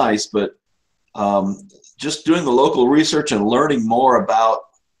something nice, but just doing the local research and learning more about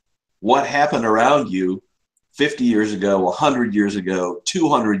what happened around you 50 years ago, 100 years ago,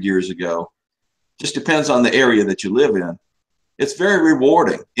 200 years ago. Just depends on the area that you live in. It's very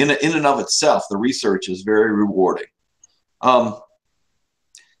rewarding in and of itself. The research is very rewarding.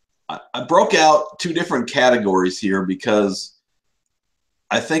 I broke out two different categories here because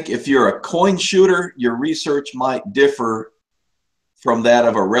I think if you're a coin shooter, your research might differ from that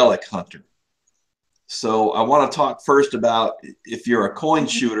of a relic hunter. So I want to talk first about, if you're a coin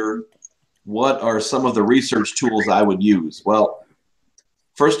shooter, what are some of the research tools I would use? Well,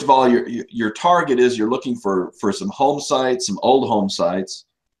 first of all, your target is you're looking for some home sites, some old home sites,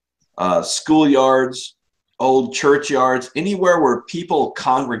 schoolyards, old churchyards, anywhere where people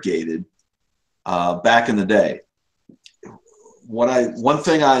congregated back in the day. One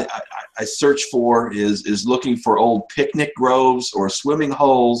thing I search for is looking for old picnic groves or swimming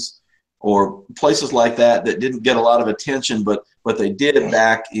holes or places like that didn't get a lot of attention, but they did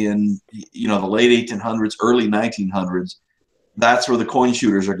back in, you know, the late 1800s, early 1900s. That's where the coin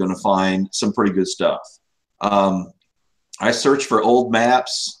shooters are going to find some pretty good stuff. I search for old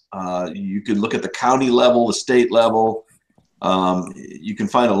maps. You can look at the county level, the state level. You can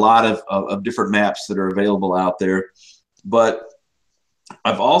find a lot of different maps that are available out there. But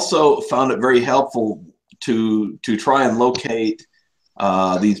I've also found it very helpful to try and locate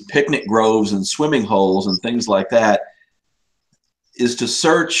these picnic groves and swimming holes and things like that, is to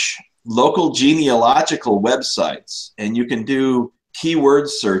search local genealogical websites. And you can do keyword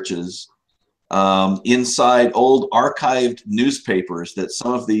searches inside old archived newspapers that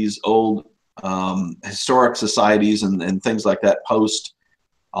some of these old historic societies and things like that post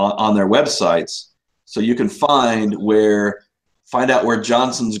on their websites. So you can find out where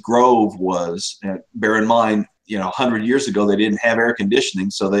Johnson's Grove was. And bear in mind, you know, 100 years ago they didn't have air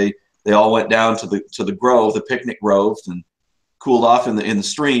conditioning, so they all went down to the grove, the picnic grove, and cooled off in the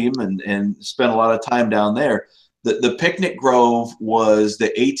stream and spent a lot of time down there. The picnic grove was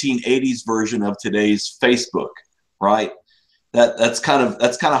the 1880s version of today's Facebook, right? that's kind of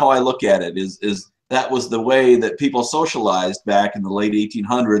how I look at it. Is that was the way that people socialized back in the late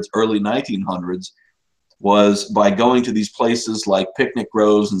 1800s, early 1900s, was by going to these places like picnic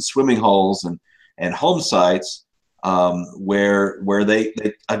groves and swimming holes and home sites, where they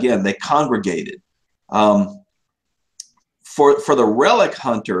again they congregated. For the relic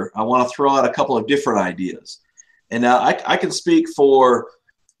hunter, I want to throw out a couple of different ideas. And now I can speak for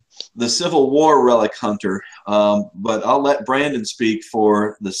the Civil War relic hunter, but I'll let Brandon speak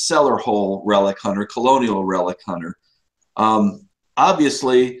for the cellar hole relic hunter, colonial relic hunter.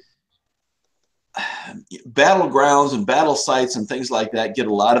 Obviously, battlegrounds and battle sites and things like that get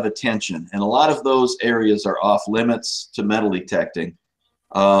a lot of attention, and a lot of those areas are off limits to metal detecting.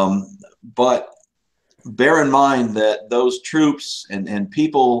 But bear in mind that those troops and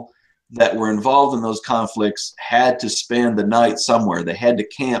people that were involved in those conflicts had to spend the night somewhere. They had to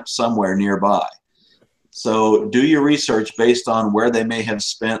camp somewhere nearby. So do your research based on where they may have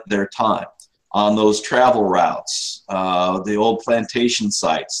spent their time on those travel routes, the old plantation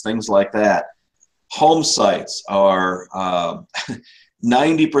sites, things like that. Home sites are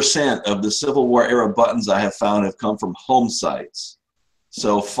 90% of the Civil War era buttons I have found have come from home sites.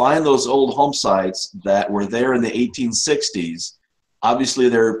 So find those old home sites that were there in the 1860s. Obviously,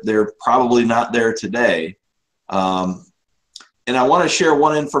 they're probably not there today. And I want to share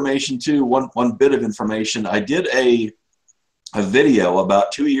one information too, one bit of information. I did a video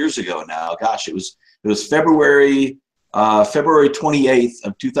about 2 years ago now. Gosh, it was February 28th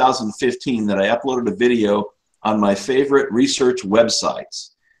of 2015 that I uploaded a video on my favorite research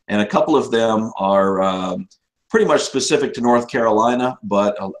websites, and a couple of them are pretty much specific to North Carolina,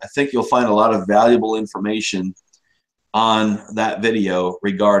 but I think you'll find a lot of valuable information on that video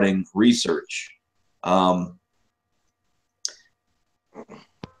regarding research.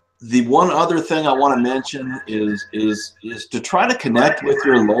 The one other thing I want to mention is to try to connect with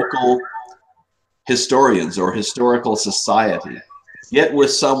your local historians or historical society. Get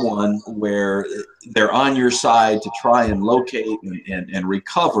with someone where they're on your side to try and locate and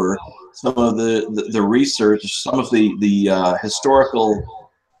recover some of the research, some of the historical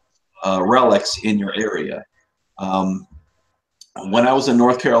relics in your area. When I was in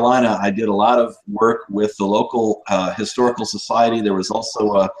North Carolina, I did a lot of work with the local historical society. There was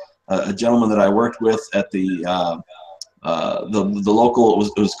also a gentleman that I worked with at the local,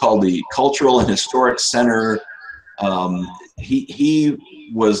 it was called the Cultural and Historic Center. He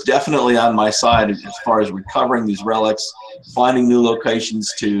was definitely on my side as far as recovering these relics, finding new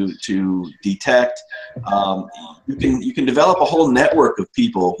locations to detect. You can develop a whole network of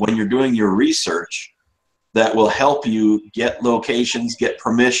people when you're doing your research that will help you get locations, get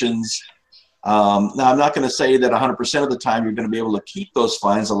permissions. Now, I'm not going to say that 100% of the time you're going to be able to keep those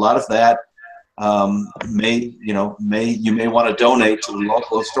finds. A lot of that you may want to donate to the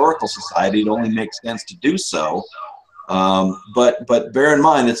local historical society. It only makes sense to do so. But bear in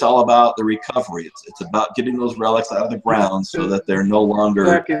mind, it's all about the recovery. It's about getting those relics out of the ground so that they're no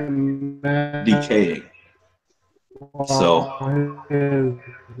longer decaying. So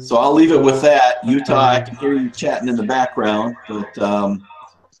I'll leave it with that. Utah, I can hear you chatting in the background, but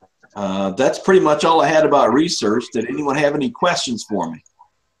that's pretty much all I had about research. Did anyone have any questions for me?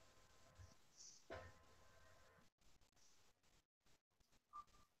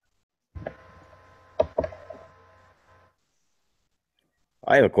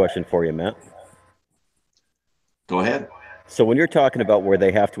 I have a question for you, Matt. Go ahead. So when you're talking about where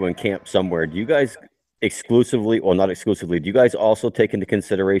they have to encamp somewhere, do you guys exclusively, well, not exclusively, do you guys also take into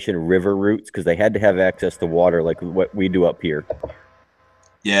consideration river routes? Because they had to have access to water like what we do up here.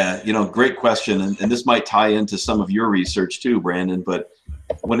 Yeah, great question. And this might tie into some of your research too, Brandon, but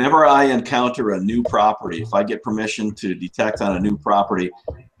whenever I encounter a new property, if I get permission to detect on a new property,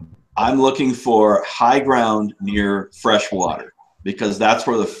 I'm looking for high ground near fresh water, because that's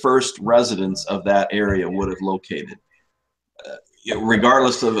where the first residents of that area would have located.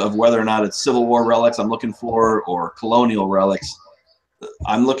 Regardless of whether or not it's Civil War relics I'm looking for or colonial relics,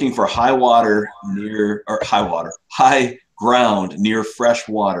 I'm looking for high ground near fresh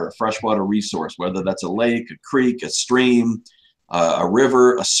water, a freshwater resource, whether that's a lake, a creek, a stream, a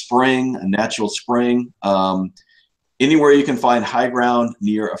river, a spring, a natural spring. Anywhere you can find high ground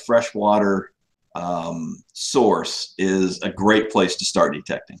near a freshwater source is a great place to start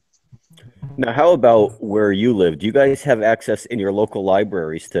detecting. Now, how about where you live? Do you guys have access in your local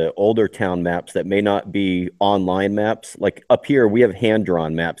libraries to older town maps that may not be online maps? Like up here, we have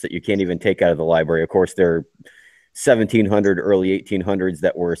hand-drawn maps that you can't even take out of the library. Of course, they're 1700, early 1800s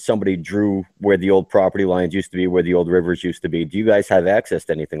that were somebody drew where the old property lines used to be, where the old rivers used to be. Do you guys have access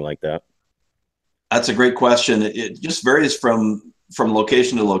to anything like that? That's a great question. It just varies from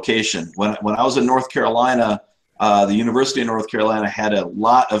location to location. When I was in North Carolina, the University of North Carolina had a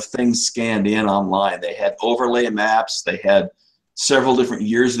lot of things scanned in online. They had overlay maps. They had several different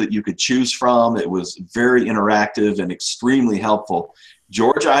years that you could choose from. It was very interactive and extremely helpful.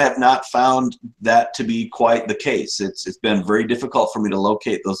 Georgia, I have not found that to be quite the case. It's been very difficult for me to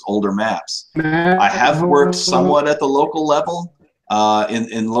locate those older maps. I have worked somewhat at the local level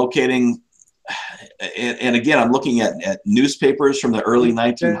in locating, and again, I'm looking at newspapers from the early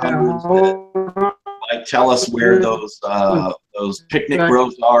 1900s that might tell us where those picnic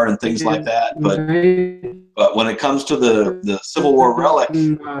groves are and things like that. But when it comes to the Civil War relic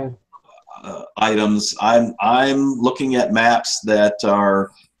items, I'm looking at maps that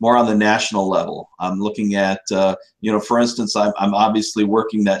are more on the national level. I'm looking at, for instance, I'm obviously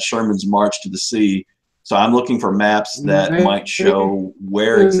working that Sherman's March to the Sea. So I'm looking for maps that might show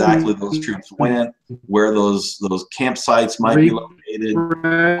where exactly those troops went, where those campsites might be located,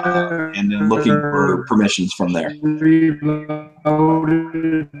 and then looking for permissions from there.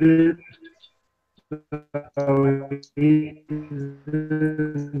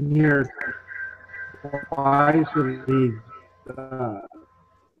 Here twice, and he's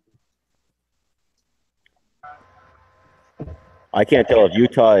I can't tell if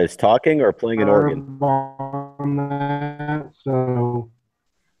Utah is talking or playing an organ. on that, so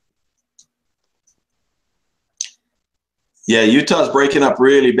Yeah, Utah's breaking up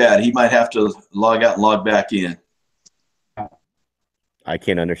really bad. He might have to log out and log back in. I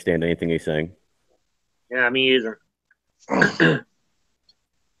can't understand anything he's saying. Yeah, me either.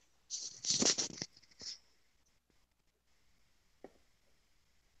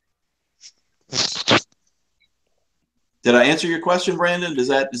 Did I answer your question, Brandon? Is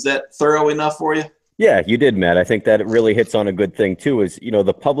that thorough enough for you? Yeah, you did, Matt. I think that it really hits on a good thing too, is,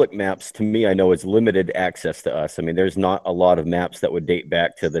 the public maps, to me, I know is limited access to us. I mean, there's not a lot of maps that would date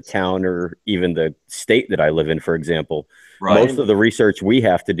back to the town or even the state that I live in, for example. Right. Most of the research we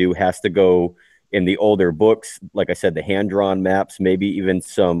have to do has to go in the older books. Like I said, the hand-drawn maps, maybe even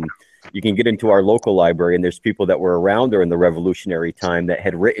some, you can get into our local library and there's people that were around during the Revolutionary time that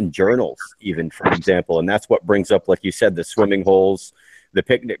had written journals, even, for example. And that's what brings up, like you said, the swimming holes, the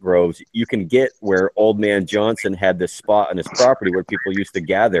picnic groves. You can get where Old Man Johnson had this spot on his property where people used to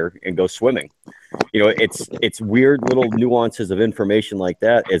gather and go swimming. It's weird little nuances of information like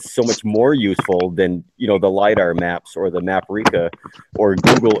that is so much more useful than, the LiDAR maps or the Maprica or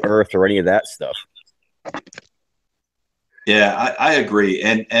Google Earth or any of that stuff. Yeah, I agree.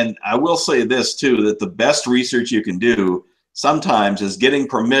 And I will say this too, that the best research you can do sometimes is getting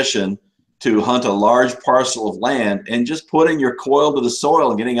permission to hunt a large parcel of land and just putting your coil to the soil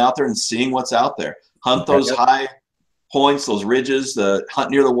and getting out there and seeing what's out there. Hunt those high points, those ridges, hunt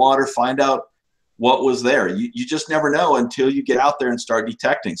near the water, find out what was there. You just never know until you get out there and start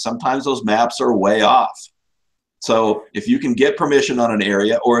detecting. Sometimes those maps are way off. So if you can get permission on an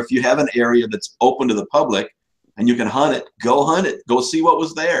area, or if you have an area that's open to the public and you can hunt it, go see what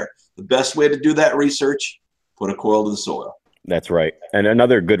was there. The best way to do that research, put a coil to the soil. That's right. And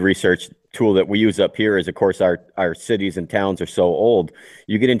another good research tool that we use up here is, of course, our cities and towns are so old.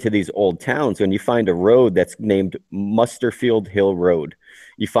 You get into these old towns and you find a road that's named Musterfield Hill Road.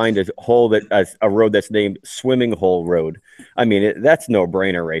 You find a road that's named Swimming Hole Road. I mean, that's no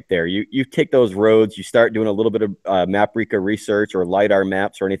brainer right there. You take those roads, you start doing a little bit of Maprica research or LiDAR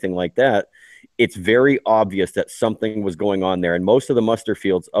maps or anything like that. It's very obvious that something was going on there. And most of the muster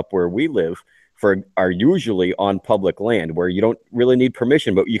fields up where we live are usually on public land where you don't really need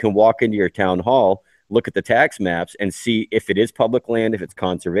permission, but you can walk into your town hall, look at the tax maps and see if it is public land, if it's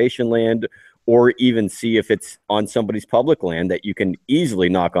conservation land, or even see if it's on somebody's public land that you can easily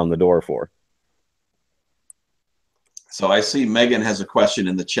knock on the door for. So I see Megan has a question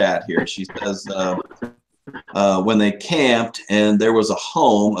in the chat here. She says, when they camped and there was a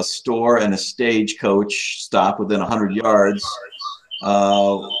home, a store, and a stagecoach stop within 100 yards,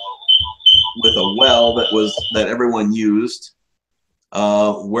 with a well that everyone used,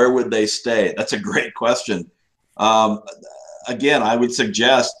 where would they stay? That's a great question. Again, I would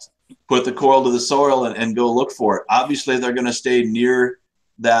suggest put the coil to the soil and go look for it. Obviously, they're going to stay near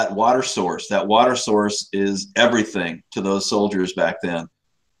that water source. That water source is everything to those soldiers back then.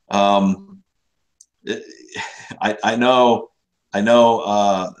 I know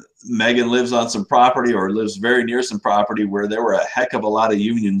Megan lives on some property, or lives very near some property, where there were a heck of a lot of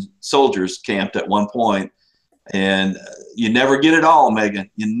Union soldiers camped at one point. And you never get it all, Megan.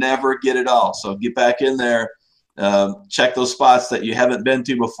 You never get it all. So get back in there, check those spots that you haven't been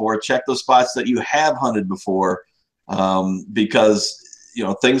to before, check those spots that you have hunted before, because you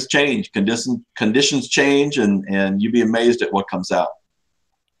know, things change, conditions change, and you'd be amazed at what comes out.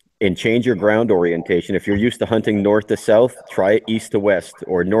 And change your ground orientation. If you're used to hunting north to south, try it east to west,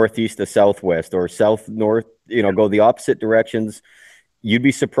 or northeast to southwest, or south north, you know, go the opposite directions. You'd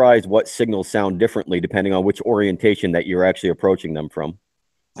be surprised what signals sound differently depending on which orientation that you're actually approaching them from.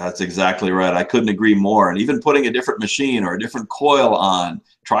 That's exactly right. I couldn't agree more. And even putting a different machine or a different coil on,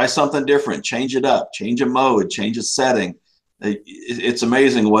 try something different, change it up, change a mode, change a setting. It's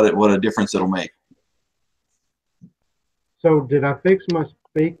amazing what a difference it'll make. So did I fix my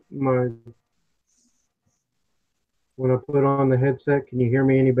when I put on the headset? Can you hear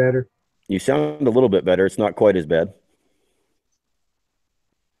me any better? You sound a little bit better. It's not quite as bad.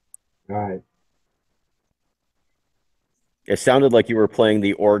 All right. It sounded like you were playing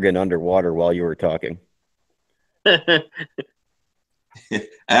the organ underwater while you were talking.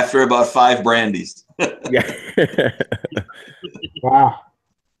 After about 5 brandies. Yeah. Wow.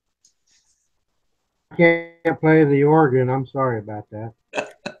 I can't play the organ. I'm sorry about that.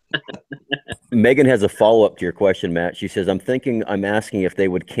 Megan has a follow-up to your question, Matt. She says, I'm asking if they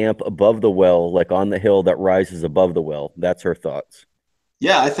would camp above the well, like on the hill that rises above the well. That's her thoughts.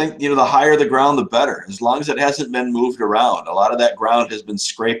 Yeah, I think, you know, the higher the ground, the better, as long as it hasn't been moved around. A lot of that ground has been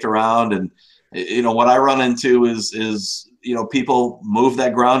scraped around. And, you know, what I run into is you know, people move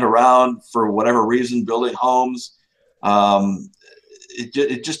that ground around for whatever reason, building homes.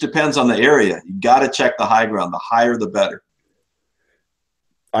 It just depends on the area. You got to check the high ground. The higher, the better.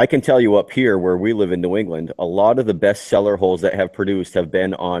 I can tell you up here where we live in New England, a lot of the best cellar holes that have produced have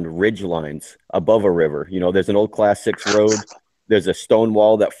been on ridge lines above a river. You know, there's an old Class 6 road. There's a stone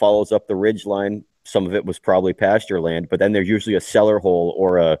wall that follows up the ridge line. Some of it was probably pasture land, but then there's usually a cellar hole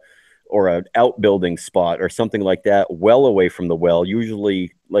or an outbuilding spot or something like that well away from the well,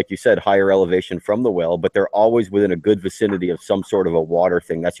 usually, like you said, higher elevation from the well, but they're always within a good vicinity of some sort of a water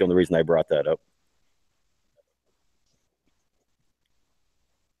thing. That's the only reason I brought that up.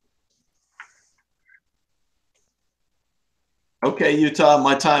 Okay, Utah,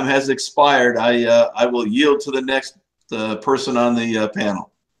 my time has expired. I will yield to the next person on the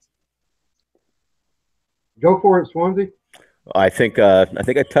panel. Go for it, Swansea. I think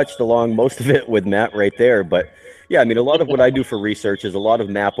I touched along most of it with Matt right there, but yeah, I mean, a lot of what I do for research is a lot of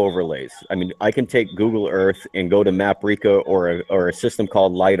map overlays. I mean, I can take Google Earth and go to Maprica or a system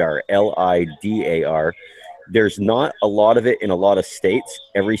called LIDAR, LIDAR. There's not a lot of it in a lot of states.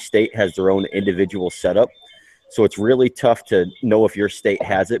 Every state has their own individual setup. So it's really tough to know if your state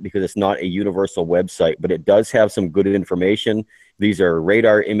has it because it's not a universal website, but it does have some good information. These are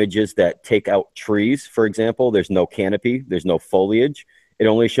radar images that take out trees, for example. There's no canopy, there's no foliage. It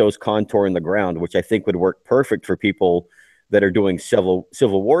only shows contour in the ground, which I think would work perfect for people that are doing Civil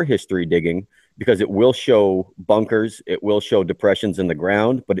War history digging because it will show bunkers, it will show depressions in the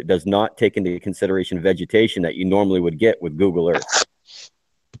ground, but it does not take into consideration vegetation that you normally would get with Google Earth.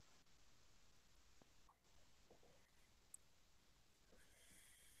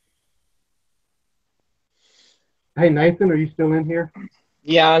 Hey, Nathan, are you still in here?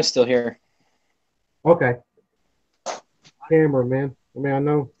 Yeah, I'm still here. Okay. Camera, man. I mean, I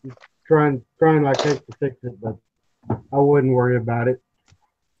know you're trying like heck to fix it, but I wouldn't worry about it.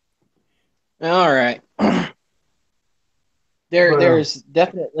 All right. There's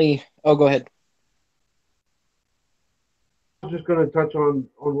definitely. Oh, go ahead. I was just going to touch on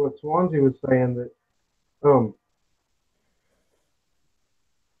what Swansea was saying that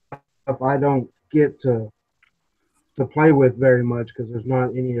if I don't get to play with very much because there's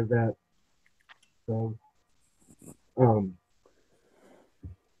not any of that. So,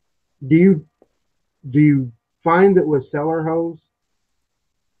 do you find that with cellar hose,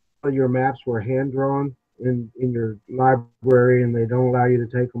 your maps were hand drawn in your library and they don't allow you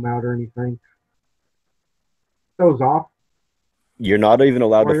to take them out or anything? Those off? You're not even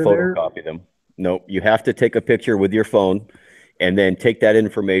allowed to photocopy them. No, you have to take a picture with your phone and then take that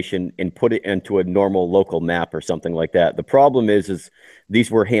information and put it into a normal local map or something like that. The problem is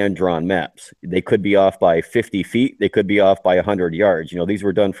these were hand-drawn maps. They could be off by 50 feet. They could be off by 100 yards. You know, these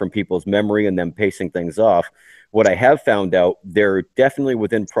were done from people's memory and them pacing things off. What I have found out, they're definitely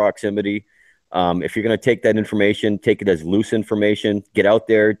within proximity. If you're going to take that information, take it as loose information, get out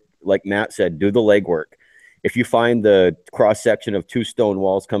there, like Matt said, do the legwork. If you find the cross-section of 2 stone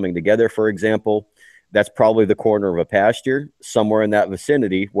walls coming together, for example, that's probably the corner of a pasture somewhere in that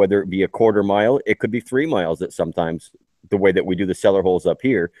vicinity, whether it be a quarter mile, it could be 3 miles at sometimes, the way that we do the cellar holes up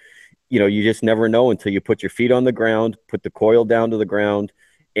here. You know, you just never know until you put your feet on the ground, put the coil down to the ground.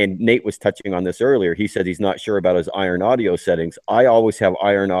 And Nate was touching on this earlier. He said he's not sure about his iron audio settings. I always have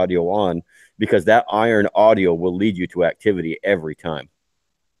iron audio on because that iron audio will lead you to activity every time.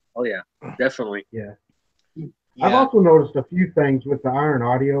 Oh yeah, definitely. Yeah. I've Yeah. also noticed a few things with the iron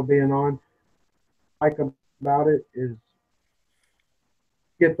audio being on. Like about it is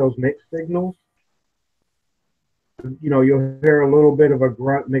get those mixed signals. You know, you'll hear a little bit of a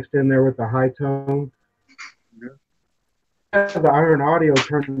grunt mixed in there with the high tone. Have the iron audio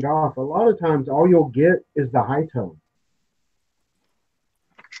turned off, a lot of times all you'll get is the high tone.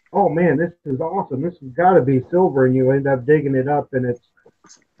 Oh man, this is awesome. This has got to be silver, and you end up digging it up, and it's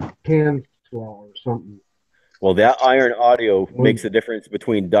can swell or something. Well, that iron audio makes the difference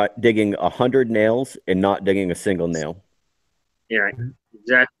between digging 100 nails and not digging a single nail. Yeah,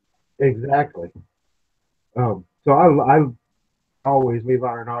 exactly. Exactly. So I always leave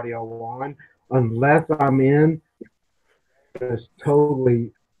iron audio on unless I'm in just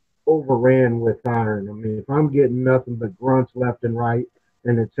totally overran with iron. I mean, if I'm getting nothing but grunts left and right,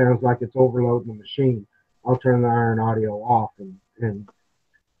 and it sounds like it's overloading the machine, I'll turn the iron audio off and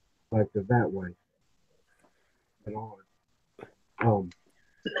select it that way and on.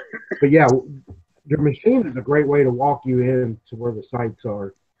 But yeah, your machine is a great way to walk you in to where the sites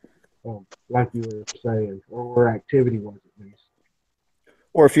are, like you were saying, or where activity was at least.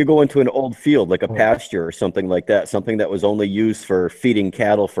 Or if you go into an old field, like a pasture or something like that, something that was only used for feeding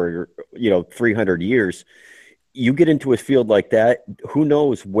cattle for, 300 years, you get into a field like that, who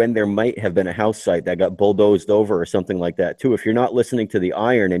knows when there might have been a house site that got bulldozed over or something like that too. If you're not listening to the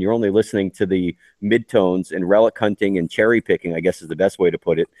iron and you're only listening to the midtones and relic hunting and cherry picking, I guess is the best way to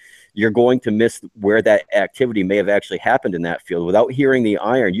put it, you're going to miss where that activity may have actually happened in that field. Without hearing the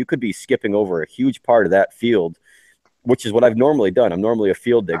iron, you could be skipping over a huge part of that field, which is what I've normally done. I'm normally a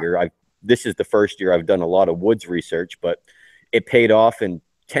field digger. This is the first year I've done a lot of woods research, but it paid off in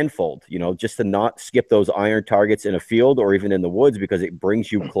tenfold, just to not skip those iron targets in a field or even in the woods, because it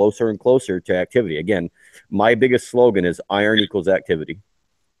brings you closer and closer to activity. Again, my biggest slogan is iron equals activity.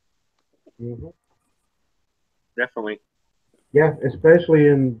 Mm-hmm. Definitely. Yeah, especially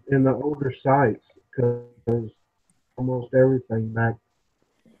in the older sites, because almost everything back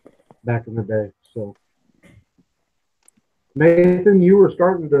in the day. So, Nathan, you were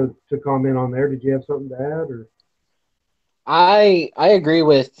starting to comment on there. Did you have something to add, or? I agree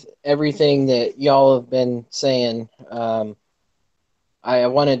with everything that y'all have been saying. I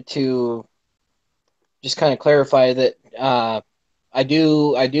wanted to just kind of clarify that I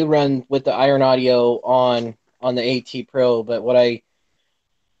do run with the iron audio on the AT Pro, but what I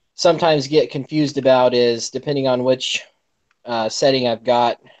sometimes get confused about is depending on which setting I've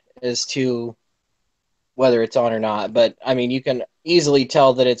got as to whether it's on or not. But I mean, you can easily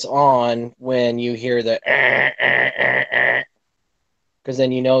tell that it's on when you hear the because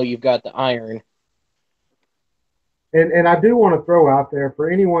then you know you've got the iron. And I do want to throw out there for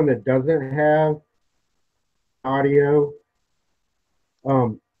anyone that doesn't have audio,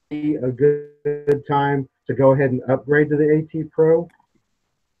 be a good time to go ahead and upgrade to the AT Pro.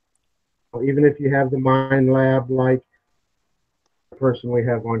 Even if you have the Mind Lab, like the person we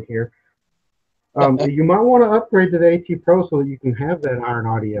have on here, you might want to upgrade to the AT Pro so that you can have that iron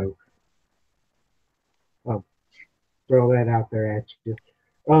audio. Throw that out there at you.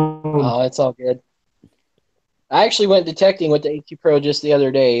 Oh, it's all good. I actually went detecting with the AT Pro just the other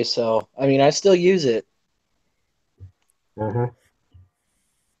day, so I mean, I still use it. Dude,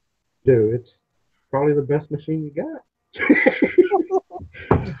 it's probably the best machine you got.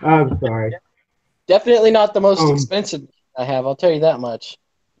 I'm sorry. Definitely not the most expensive I have. I'll tell you that much.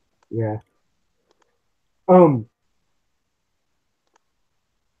 Yeah.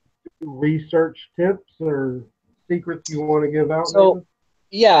 Research tips or secrets you want to give out? So, Nathan?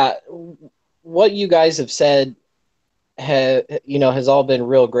 yeah, what you guys have said, has all been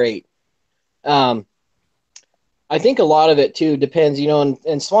real great. I think a lot of it too depends,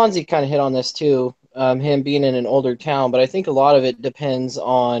 and Swansea kind of hit on this too, him being in an older town, but I think a lot of it depends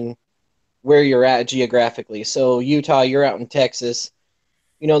on where you're at geographically. So Utah, you're out in Texas.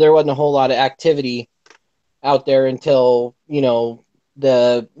 There wasn't a whole lot of activity out there until,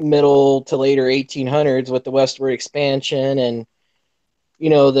 the middle to later 1800s with the westward expansion and,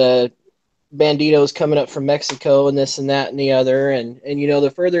 the banditos coming up from Mexico and this and that and the other. And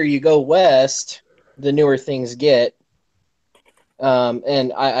the further you go west, the newer things get.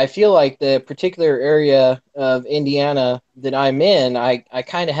 And I feel like the particular area of Indiana that I'm in, I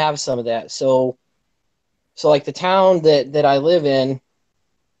kind of have some of that. So like the town that I live in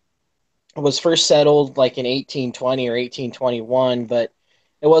was first settled like in 1820 or 1821, but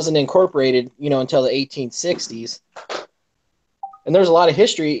it wasn't incorporated, until the 1860s. And there's a lot of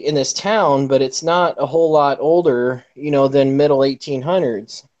history in this town, but it's not a whole lot older, than middle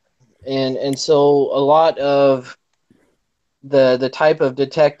 1800s. And so a lot of the type of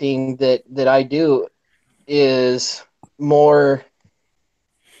detecting that I do is more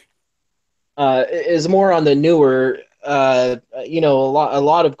on the newer, a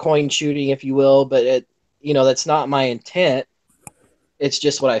lot of coin shooting, if you will, but that's not my intent. It's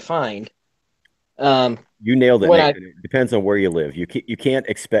just what I find. You nailed it, When I Nathan. It depends on where you live. You can't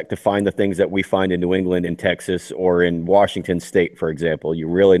expect to find the things that we find in New England, in Texas, or in Washington State, for example. You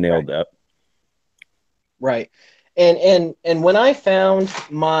really nailed that. Right. And when I found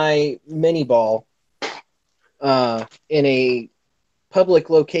my mini ball in a public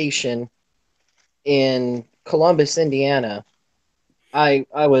location in Columbus, Indiana, I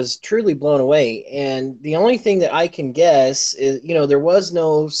was truly blown away. And the only thing that I can guess is, there was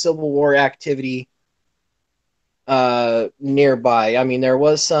no Civil War activity nearby. I mean, there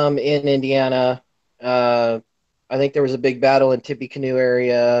was some in Indiana. I think there was a big battle in Tippecanoe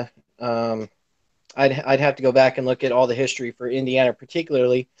area. I'd have to go back and look at all the history for Indiana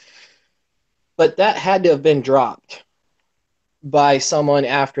particularly, but that had to have been dropped by someone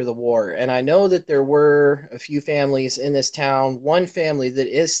after the war. And I know that there were a few families in this town, one family that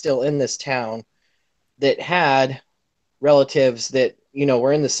is still in this town that had relatives that,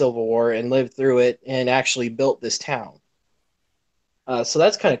 were in the Civil War and lived through it and actually built this town. So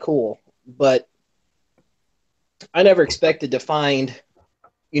that's kind of cool. But I never expected to find,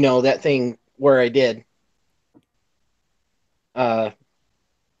 that thing where I did. Uh,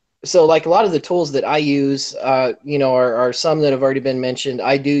 so like a lot of the tools that I use, are some that have already been mentioned.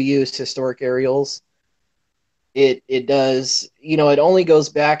 I do use historic aerials. It does, it only goes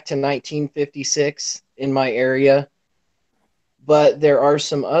back to 1956 in my area, but there are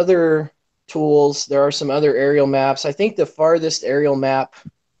some other tools. There are some other aerial maps. I think the farthest aerial map,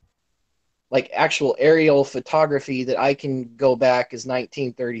 like actual aerial photography, that I can go back is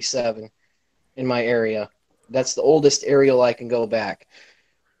 1937 in my area. That's the oldest aerial I can go back.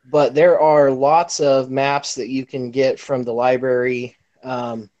 But there are lots of maps that you can get from the library.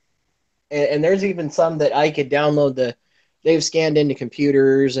 And there's even some that I could download they've scanned into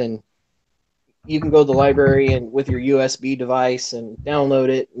computers, and you can go to the library and with your USB device and download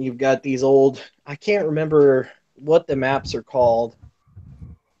it. And you've got these old, I can't remember what the maps are called.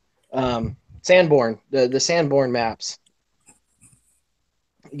 Sanborn, the Sanborn maps.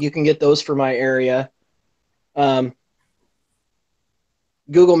 You can get those for my area. Um,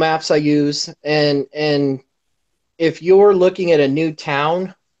 Google Maps I use, and if you're looking at a new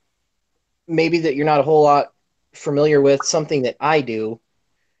town, maybe that you're not a whole lot familiar with, something that I do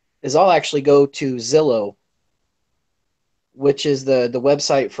is I'll actually go to Zillow, which is the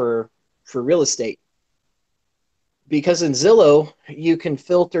website for real estate. Because in Zillow, you can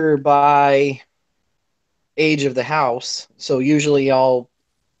filter by age of the house. So usually I'll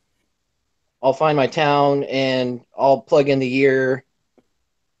find my town and I'll plug in the year,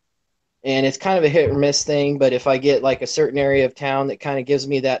 and it's kind of a hit or miss thing, but if I get like a certain area of town that kind of gives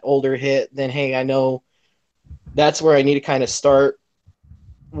me that older hit, then hey, I know that's where I need to kind of start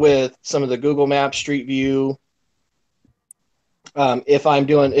with some of the Google Maps, Street View. If I'm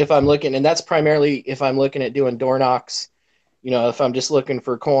looking, and that's primarily if I'm looking at doing door knocks, if I'm just looking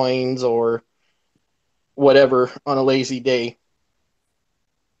for coins or whatever on a lazy day.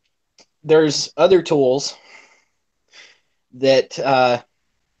 There's other tools that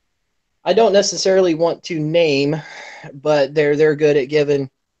I don't necessarily want to name, but they're good at giving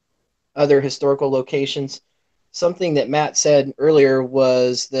other historical locations. Something that Matt said earlier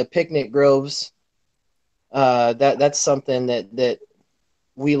was the picnic groves. That's something that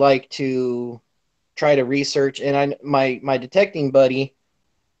we like to try to research, and my detecting buddy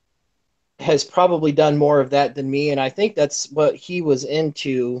has probably done more of that than me, and I think that's what he was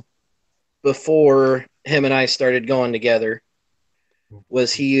into before him and I started going together.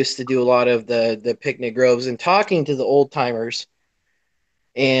 Was he used to do a lot of the picnic groves and talking to the old timers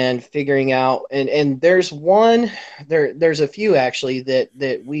and figuring out, and there's a few actually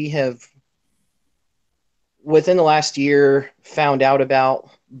that we have within the last year found out about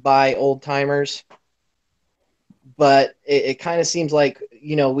by old timers, but it kind of seems like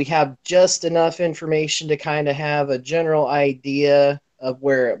we have just enough information to kind of have a general idea of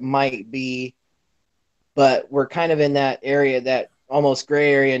where it might be, but we're kind of in that area, that almost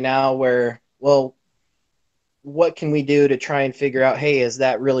gray area now, where, well, what can we do to try and figure out, hey, is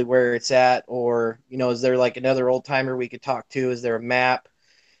that really where it's at, or is there like another old timer we could talk to, is there a map?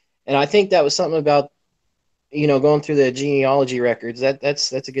 And I think that was something about going through the genealogy records.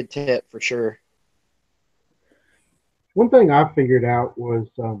 That's a good tip for sure. One thing I figured out was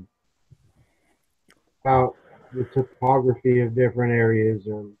about the topography of different areas,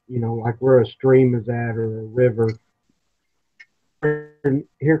 or like where a stream is at or a river.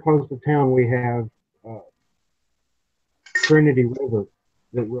 here close to town, we have Trinity River.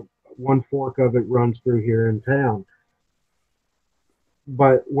 That one fork of it runs through here in town.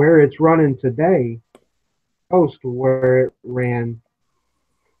 But where it's running today, close to where it ran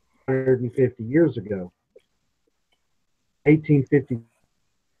 150 years ago, 1850.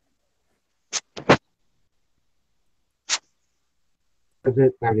 As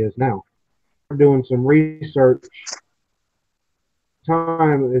it is now. We're doing some research.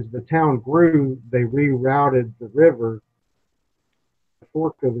 Time as the town grew, they rerouted the river, the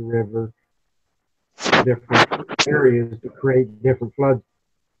fork of the river, different areas to create different floods.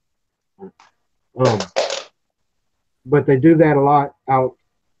 But they do that a lot out.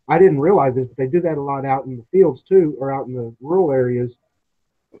 I didn't realize this, but they do that a lot out in the fields too, or out in the rural areas.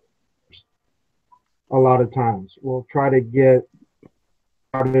 A lot of times, we'll try to get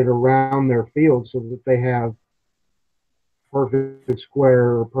started around their fields so that they have perfect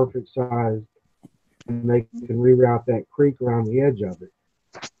square or perfect size, and they can reroute that creek around the edge of it.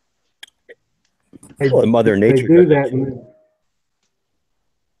 Well, Mother They Nature do does that, it and too. then,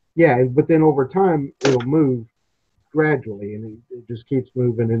 yeah, but then over time it'll move gradually, and it just keeps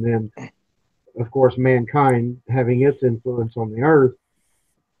moving. And then, of course, mankind having its influence on the earth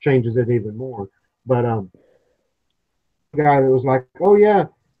changes it even more. But guy that was like, oh yeah,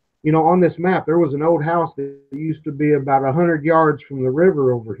 you know, on this map there was an old house that used to be about 100 yards from the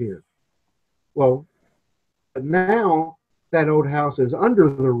river over here. Well, but now that old house is under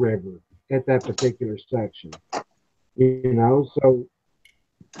the river at that particular section. You know, so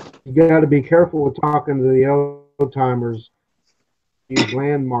you got to be careful with talking to the old timers. Use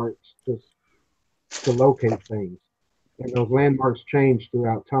landmarks to locate things, and those landmarks change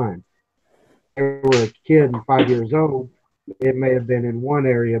throughout time. If they were a kid and 5 years old, it may have been in one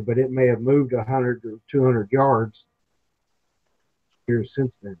area, but it may have moved 100 or 200 yards years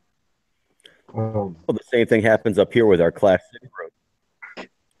since then. Well, the same thing happens up here with our Class 6 road.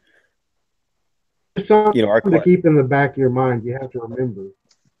 Just something You know, our to keep in the back of your mind. You have to remember.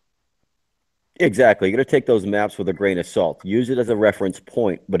 Exactly. You got to take those maps with a grain of salt. Use it as a reference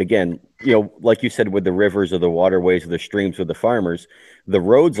point. But again, you know, like you said, with the rivers or the waterways or the streams with the farmers, the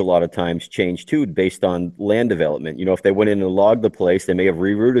roads a lot of times change too based on land development. You know, if they went in and logged the place, they may have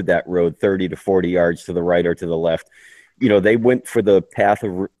rerouted that road 30 to 40 yards to the right or to the left. You know, they went for the path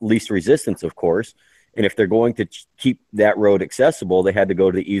of least resistance, of course. And if they're going to keep that road accessible, they had to go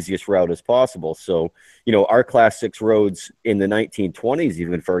to the easiest route as possible. So, you know, our Class 6 roads in the 1920s,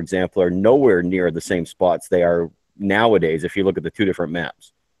 even, for example, are nowhere near the same spots they are nowadays if you look at the two different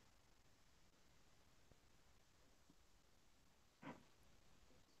maps.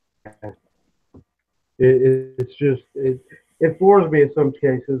 It's just, it floors me in some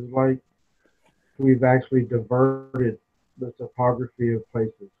cases, like we've actually diverted the topography of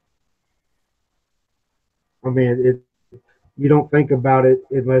places. I mean, you don't think about it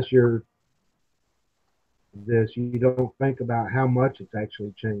unless you're this. You don't think about how much it's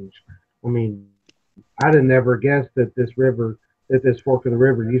actually changed. I mean, I'd have never guessed that this fork of the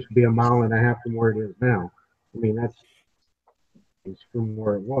river used to be 1.5 miles from where it is now. I mean, that's from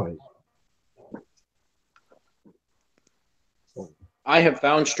where it was. I have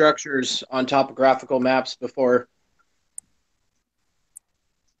found structures on topographical maps before.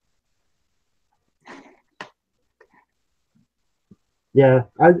 Yeah,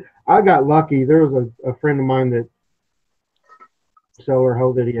 I got lucky. There was a friend of mine that solar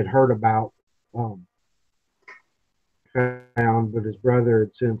hole that he had heard about, found, but his brother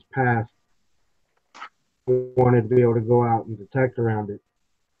had since passed. He wanted to be able to go out and detect around it.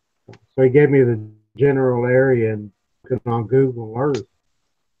 So he gave me the general area and put it on Google Earth.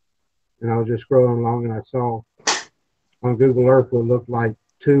 And I was just scrolling along and I saw on Google Earth what looked like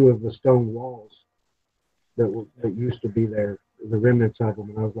two of the stone walls that used to be there, the remnants of them.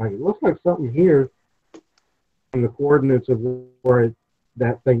 And I was like, it looks like something here. And the coordinates of where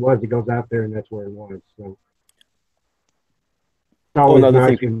that thing was, he goes out there and that's where it was. So it's always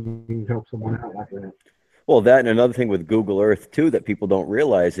nice when you can help someone out like that. Well, that and another thing with Google Earth too that people don't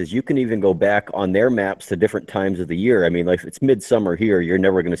realize is you can even go back on their maps to different times of the year. I mean, like if it's midsummer here, you're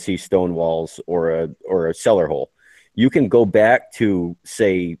never going to see stone walls or a cellar hole. You can go back to,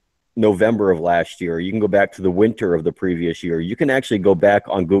 say, November of last year. You can go back to the winter of the previous year. You can actually go back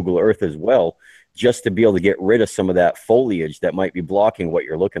on Google Earth as well, just to be able to get rid of some of that foliage that might be blocking what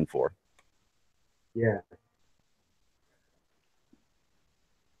you're looking for. Yeah.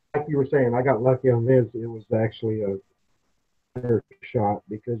 Like you were saying, I got lucky on this. It was actually a better shot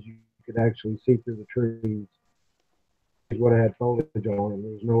because you could actually see through the trees. It would have had foliage on, and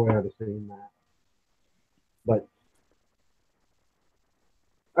there's no way I'd have seen that. But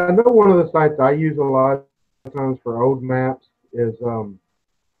I know one of the sites I use a lot of times for old maps is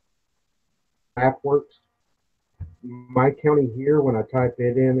MapWorks. My county here, when I type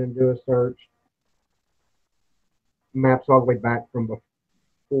it in and do a search, maps all the way back from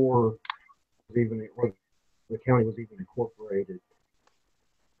before even or the county was even incorporated.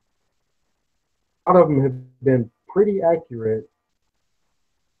 A lot of them have been pretty accurate,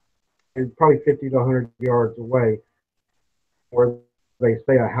 and probably 50 to 100 yards away, where they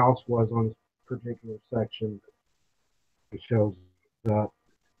say a house was on this particular section. It shows up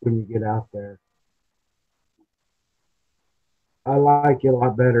when you get out there. I like it a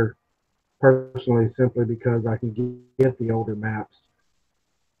lot better personally, simply because I can get the older maps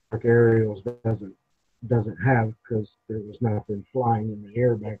like aerials doesn't have, because there was nothing flying in the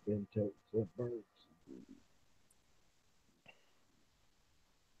air back then to birds.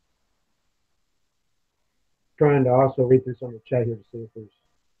 Trying to also read this on the chat here to see if there's.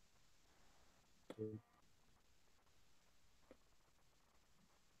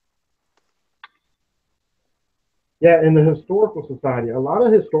 Yeah, in the historical society, a lot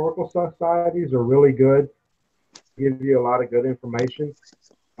of historical societies are really good, give you a lot of good information.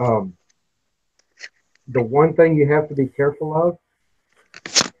 The one thing you have to be careful of,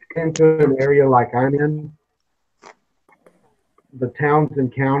 into an area like I'm in, the towns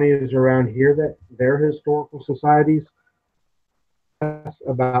and counties around here that their historical societies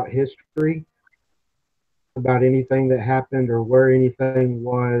about history, about anything that happened or where anything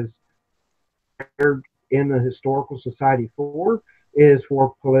was in the historical society for, is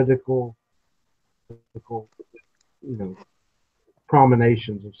for political, you know,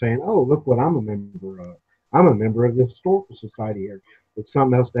 prominations of saying, oh, look what I'm a member of. I'm a member of the historical society here. It's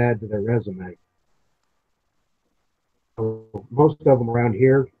something else to add to their resume. So most of them around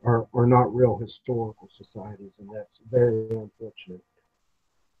here are not real historical societies, and that's very unfortunate.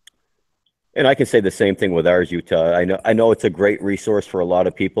 And I can say the same thing with ours, Utah. I know it's a great resource for a lot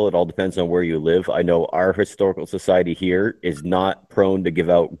of people. It all depends on where you live. I know our historical society here is not prone to give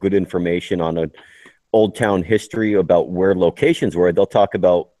out good information on an old town history about where locations were. They'll talk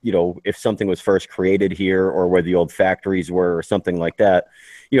about, you know, if something was first created here or where the old factories were or something like that.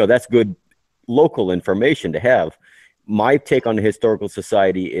 You know, that's good local information to have. My take on the historical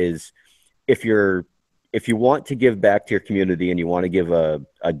society is if you want to give back to your community and you want to give a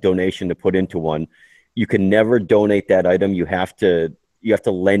donation to put into one, you can never donate that item. You have to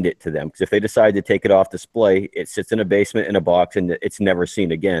lend it to them, because if they decide to take it off display, it sits in a basement in a box and it's never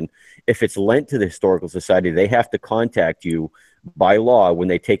seen again. If it's lent to the historical society, they have to contact you by law when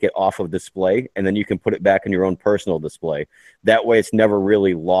they take it off of display, and then you can put it back in your own personal display. That way it's never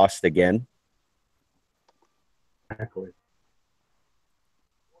really lost again. Exactly.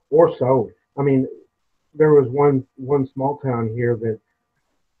 Or sold. I mean, there was one small town here that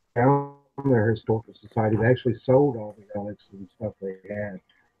found their historical society. They actually sold all the relics and stuff they had.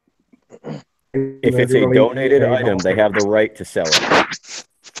 If it's a donated item, they have the right to sell it.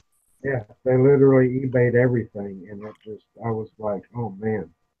 Yeah, they literally eBayed everything, and it just, I was like, oh man.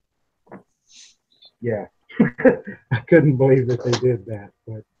 Yeah. I couldn't believe that they did that,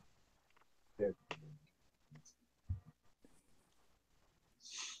 but yeah.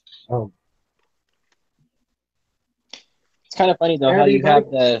 It's kind of funny though how you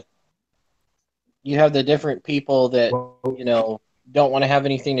have the different people that, you know, don't want to have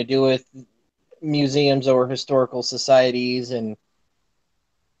anything to do with museums or historical societies, and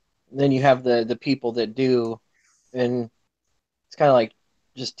then you have the people that do, and it's kind of like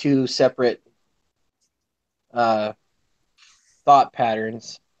just two separate thought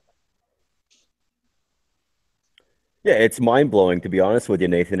patterns. Yeah, it's mind-blowing, to be honest with you,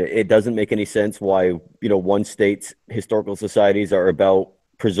 Nathan. It doesn't make any sense why, you know, one state's historical societies are about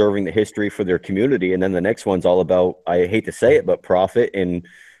preserving the history for their community, and then the next one's all about, I hate to say it, but profit. And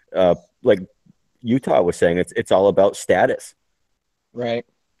like Utah was saying, it's all about status. Right.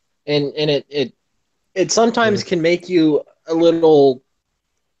 And it sometimes can make you a little,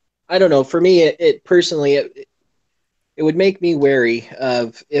 I don't know, for me, it personally, it would make me wary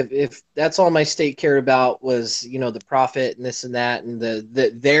of if that's all my state cared about was, you know, the profit and this and that, and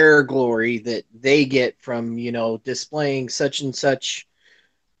their glory that they get from, you know, displaying such and such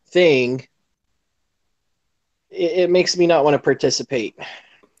thing. It makes me not want to participate.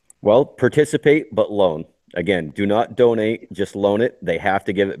 Well, participate, but loan. Again, do not donate, just loan it. They have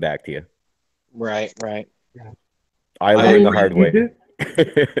to give it back to you. Right, right. Yeah. I learned the hard way.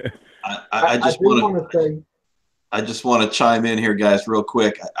 I just want to chime in here, guys, real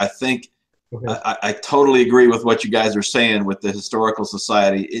quick. I think I totally agree with what you guys are saying with the historical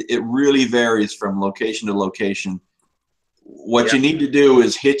society. It really varies from location to location. What you need to do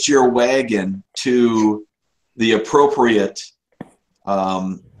is hitch your wagon to the appropriate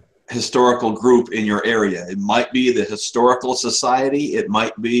historical group in your area. It might be the Historical Society. It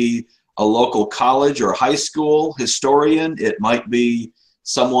might be a local college or high school historian. It might be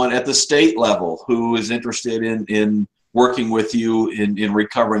someone at the state level who is interested in working with you in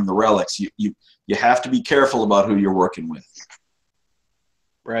recovering the relics. You have to be careful about who you're working with.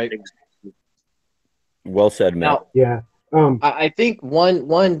 Right. Well said, Matt. Now, Yeah. I think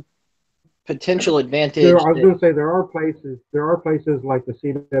one potential advantage. I was going to say there are places like the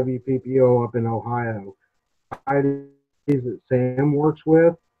CWPPO up in Ohio, that Sam works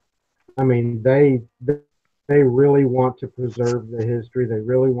with. I mean, they really want to preserve the history. They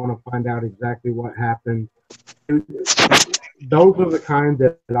really want to find out exactly what happened. Those are the kind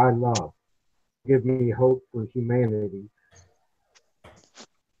that I love. Give me hope for humanity.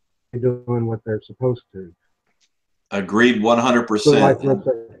 Doing what they're supposed to. Agreed 100%. So like, let's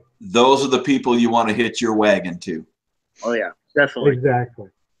say, those are the people you want to hitch your wagon to. Oh yeah, definitely. exactly.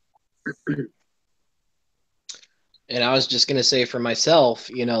 And I was just going to say for myself,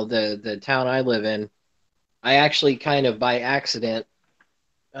 you know, the town I live in, I actually kind of by accident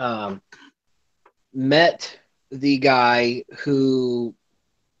met the guy who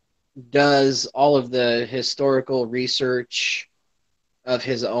does all of the historical research of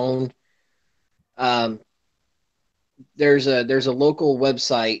his own. There's a local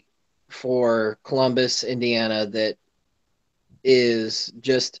website for Columbus, Indiana that is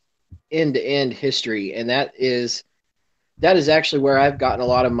just end-to-end history, and that is actually where I've gotten a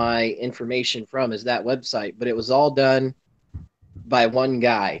lot of my information from, is that website. But it was all done by one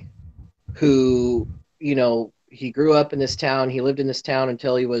guy who, you know, he grew up in this town. He lived in this town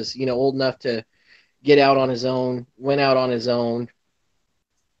until he was, you know, old enough to get out on his own, went out on his own,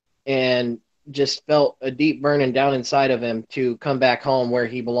 and just felt a deep burning down inside of him to come back home where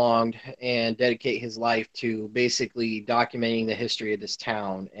he belonged and dedicate his life to basically documenting the history of this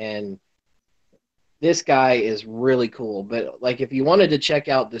town. And this guy is really cool. But like, if you wanted to check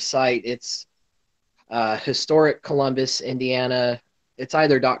out the site, it's Historic Columbus, Indiana. It's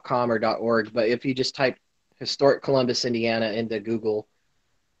either .com or .org, but if you just type Historic Columbus, Indiana into Google,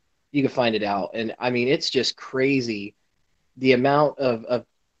 you can find it out. And I mean, it's just crazy the amount of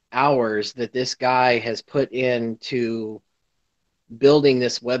hours that this guy has put into building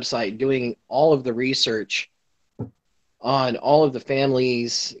this website, doing all of the research on all of the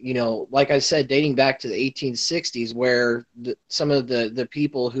families, you know, like I said, dating back to the 1860s, where some of the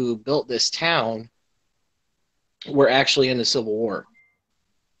people who built this town were actually in the Civil War.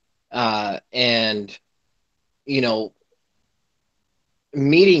 And, you know,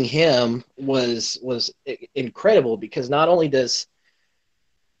 meeting him was incredible, because not only does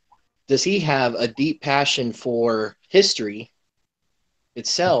he have a deep passion for history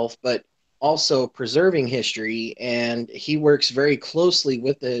itself, but also preserving history, and he works very closely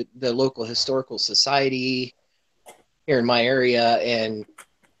with the local historical society here in my area,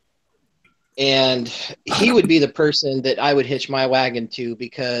 and he would be the person that I would hitch my wagon to,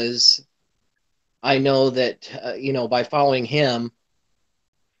 because I know that you know, by following him,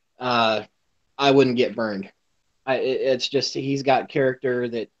 I wouldn't get burned. It's just, he's got character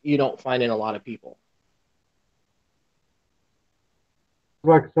that you don't find in a lot of people.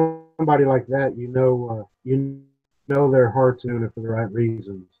 Like somebody like that, you know their heart's doing it for the right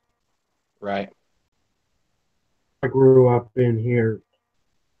reasons. Right. I grew up in here.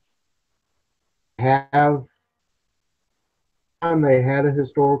 They had a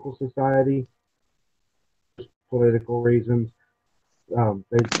historical society, political reasons.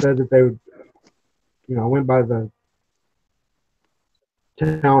 They said that they would, you know, I went by the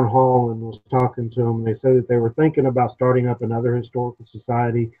town hall and was talking to them. They said that they were thinking about starting up another historical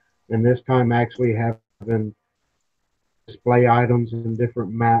society, and this time actually having display items and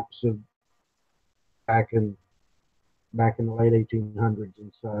different maps of back in the late 1800s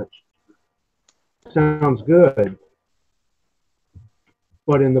and such. Sounds good,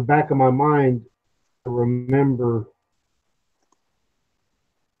 but in the back of my mind, I remember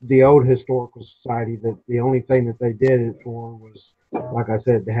the old historical society, that the only thing that they did it for was, like I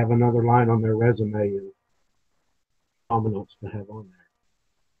said, to have another line on their resume and prominence to have on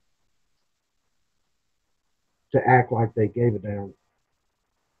there, to act like they gave a damn.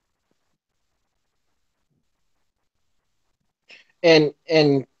 And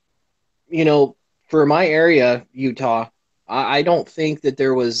you know, for my area, Utah, I don't think that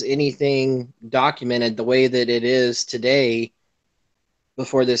there was anything documented the way that it is today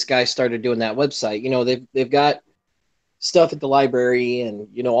before this guy started doing that website. You know, they've got stuff at the library and,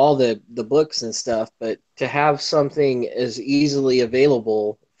 you know, all the books and stuff, but to have something as easily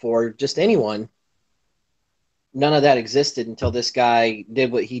available for just anyone, none of that existed until this guy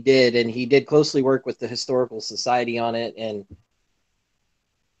did what he did, and he did closely work with the Historical Society on it. And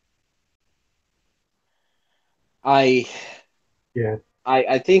I Yeah.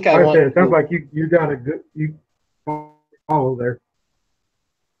 I think I Like I want said, it sounds to, like you got a good you follow there.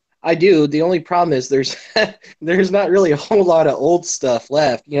 I do. The only problem is there's there's not really a whole lot of old stuff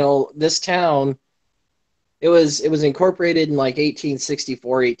left. You know, this town, it was incorporated in like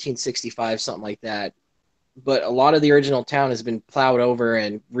 1864, 1865, something like that. But a lot of the original town has been plowed over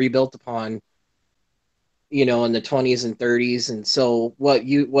and rebuilt upon, you know, in the 20s and 30s. And so what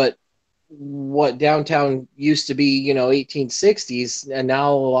downtown used to be, you know, 1860s, and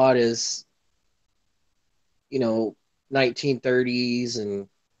now a lot is, you know, 1930s, and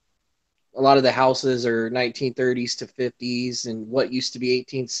a lot of the houses are 1930s to 50s and what used to be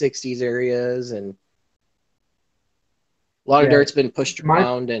 1860s areas, and a lot of Yeah. dirt's been pushed My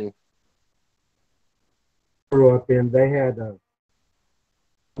around. And grew up in, they had a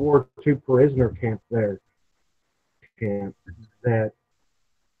War II prisoner camp there, camp that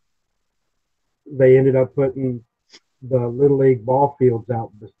they ended up putting the Little League ball fields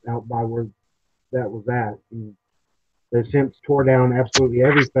out by where that was at. And they since tore down absolutely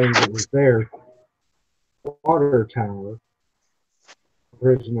everything that was there. Water tower,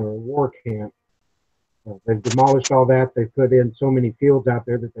 prisoner of war camp. They've demolished all that. They put in so many fields out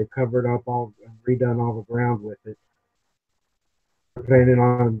there that they've covered up all, redone all the ground with it. They're planning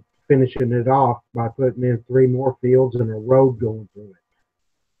on finishing it off by putting in 3 more fields and a road going through it.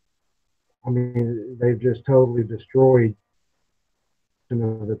 I mean, they've just totally destroyed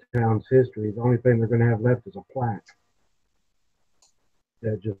the town's history. The only thing they're going to have left is a plaque.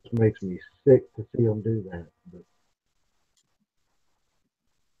 That just makes me sick to see them do that. But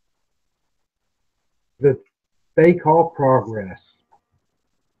that they call progress.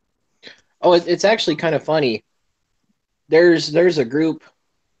 oh, it's actually kind of funny. There's a group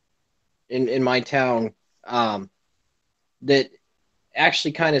in my town, that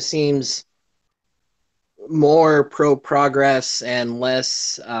actually kind of seems more pro progress and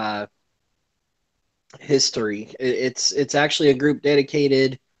less history. It's actually a group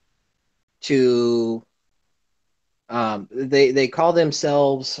dedicated to, they call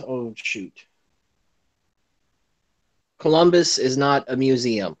themselves, oh shoot, Columbus is not a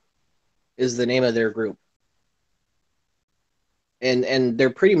museum is the name of their group. And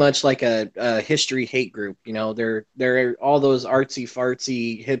they're pretty much like a history hate group. You know, they're all those artsy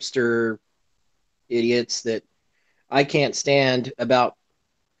fartsy hipster idiots that I can't stand about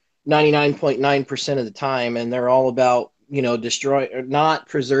 99.9% of the time, and they're all about, you know, destroy or not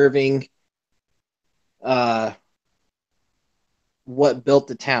preserving uh, what built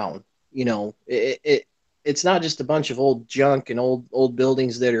the town. You know, it's not just a bunch of old junk and old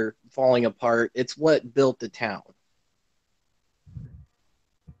buildings that are falling apart. It's what built the town.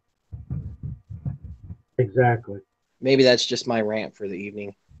 Exactly. Maybe that's just my rant for the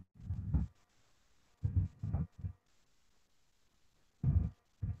evening.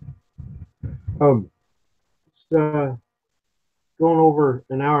 It's going over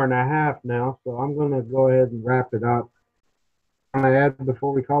an hour and a half now, so I'm going to go ahead and wrap it up. Can I add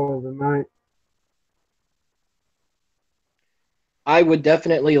before we call it a night? I would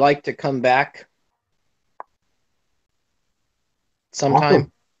definitely like to come back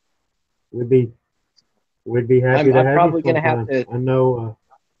sometime. Awesome. We'd be happy to I'm have probably you going to have sometime. to. I know.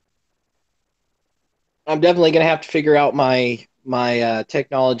 I'm definitely going to have to figure out my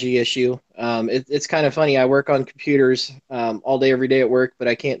technology issue. It's kind of funny. I work on computers all day, every day at work, but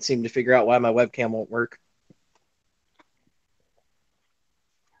I can't seem to figure out why my webcam won't work.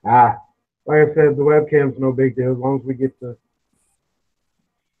 Like I said, the webcam's no big deal as long as we get the.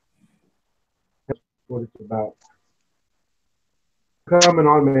 That's what it's about. Coming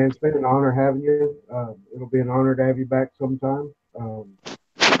on, man. It's been an honor having you. It'll be an honor to have you back sometime.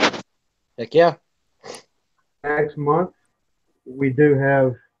 Heck yeah. Next month, we do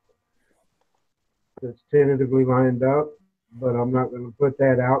have that's tentatively lined up, but I'm not going to put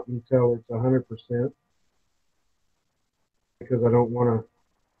that out until it's 100% because I don't want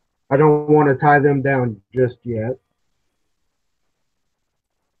to tie them down just yet.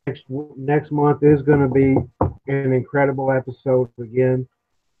 Next month is going to be an incredible episode again.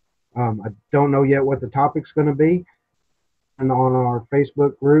 I don't know yet what the topic's going to be. And on our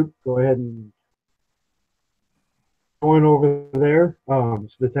Facebook group, go ahead and join over there.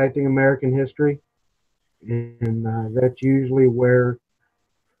 It's Detecting American History. And that's usually where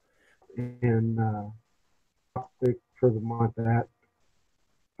topic for the month at.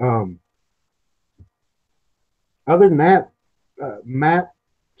 Other than that, Matt,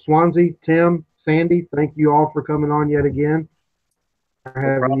 Swansea, Tim, Sandy, thank you all for coming on yet again.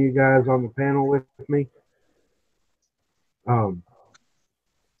 Having you guys on the panel with me. I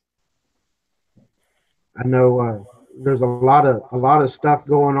know there's a lot of stuff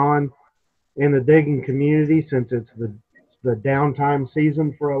going on in the digging community since it's the downtime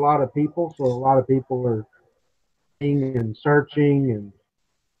season for a lot of people. So a lot of people are digging and searching and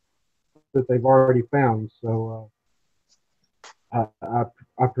that they've already found. So I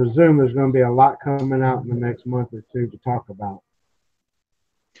presume there's going to be a lot coming out in the next month or two to talk about.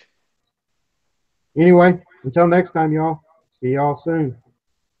 Anyway, until next time, y'all. See y'all soon.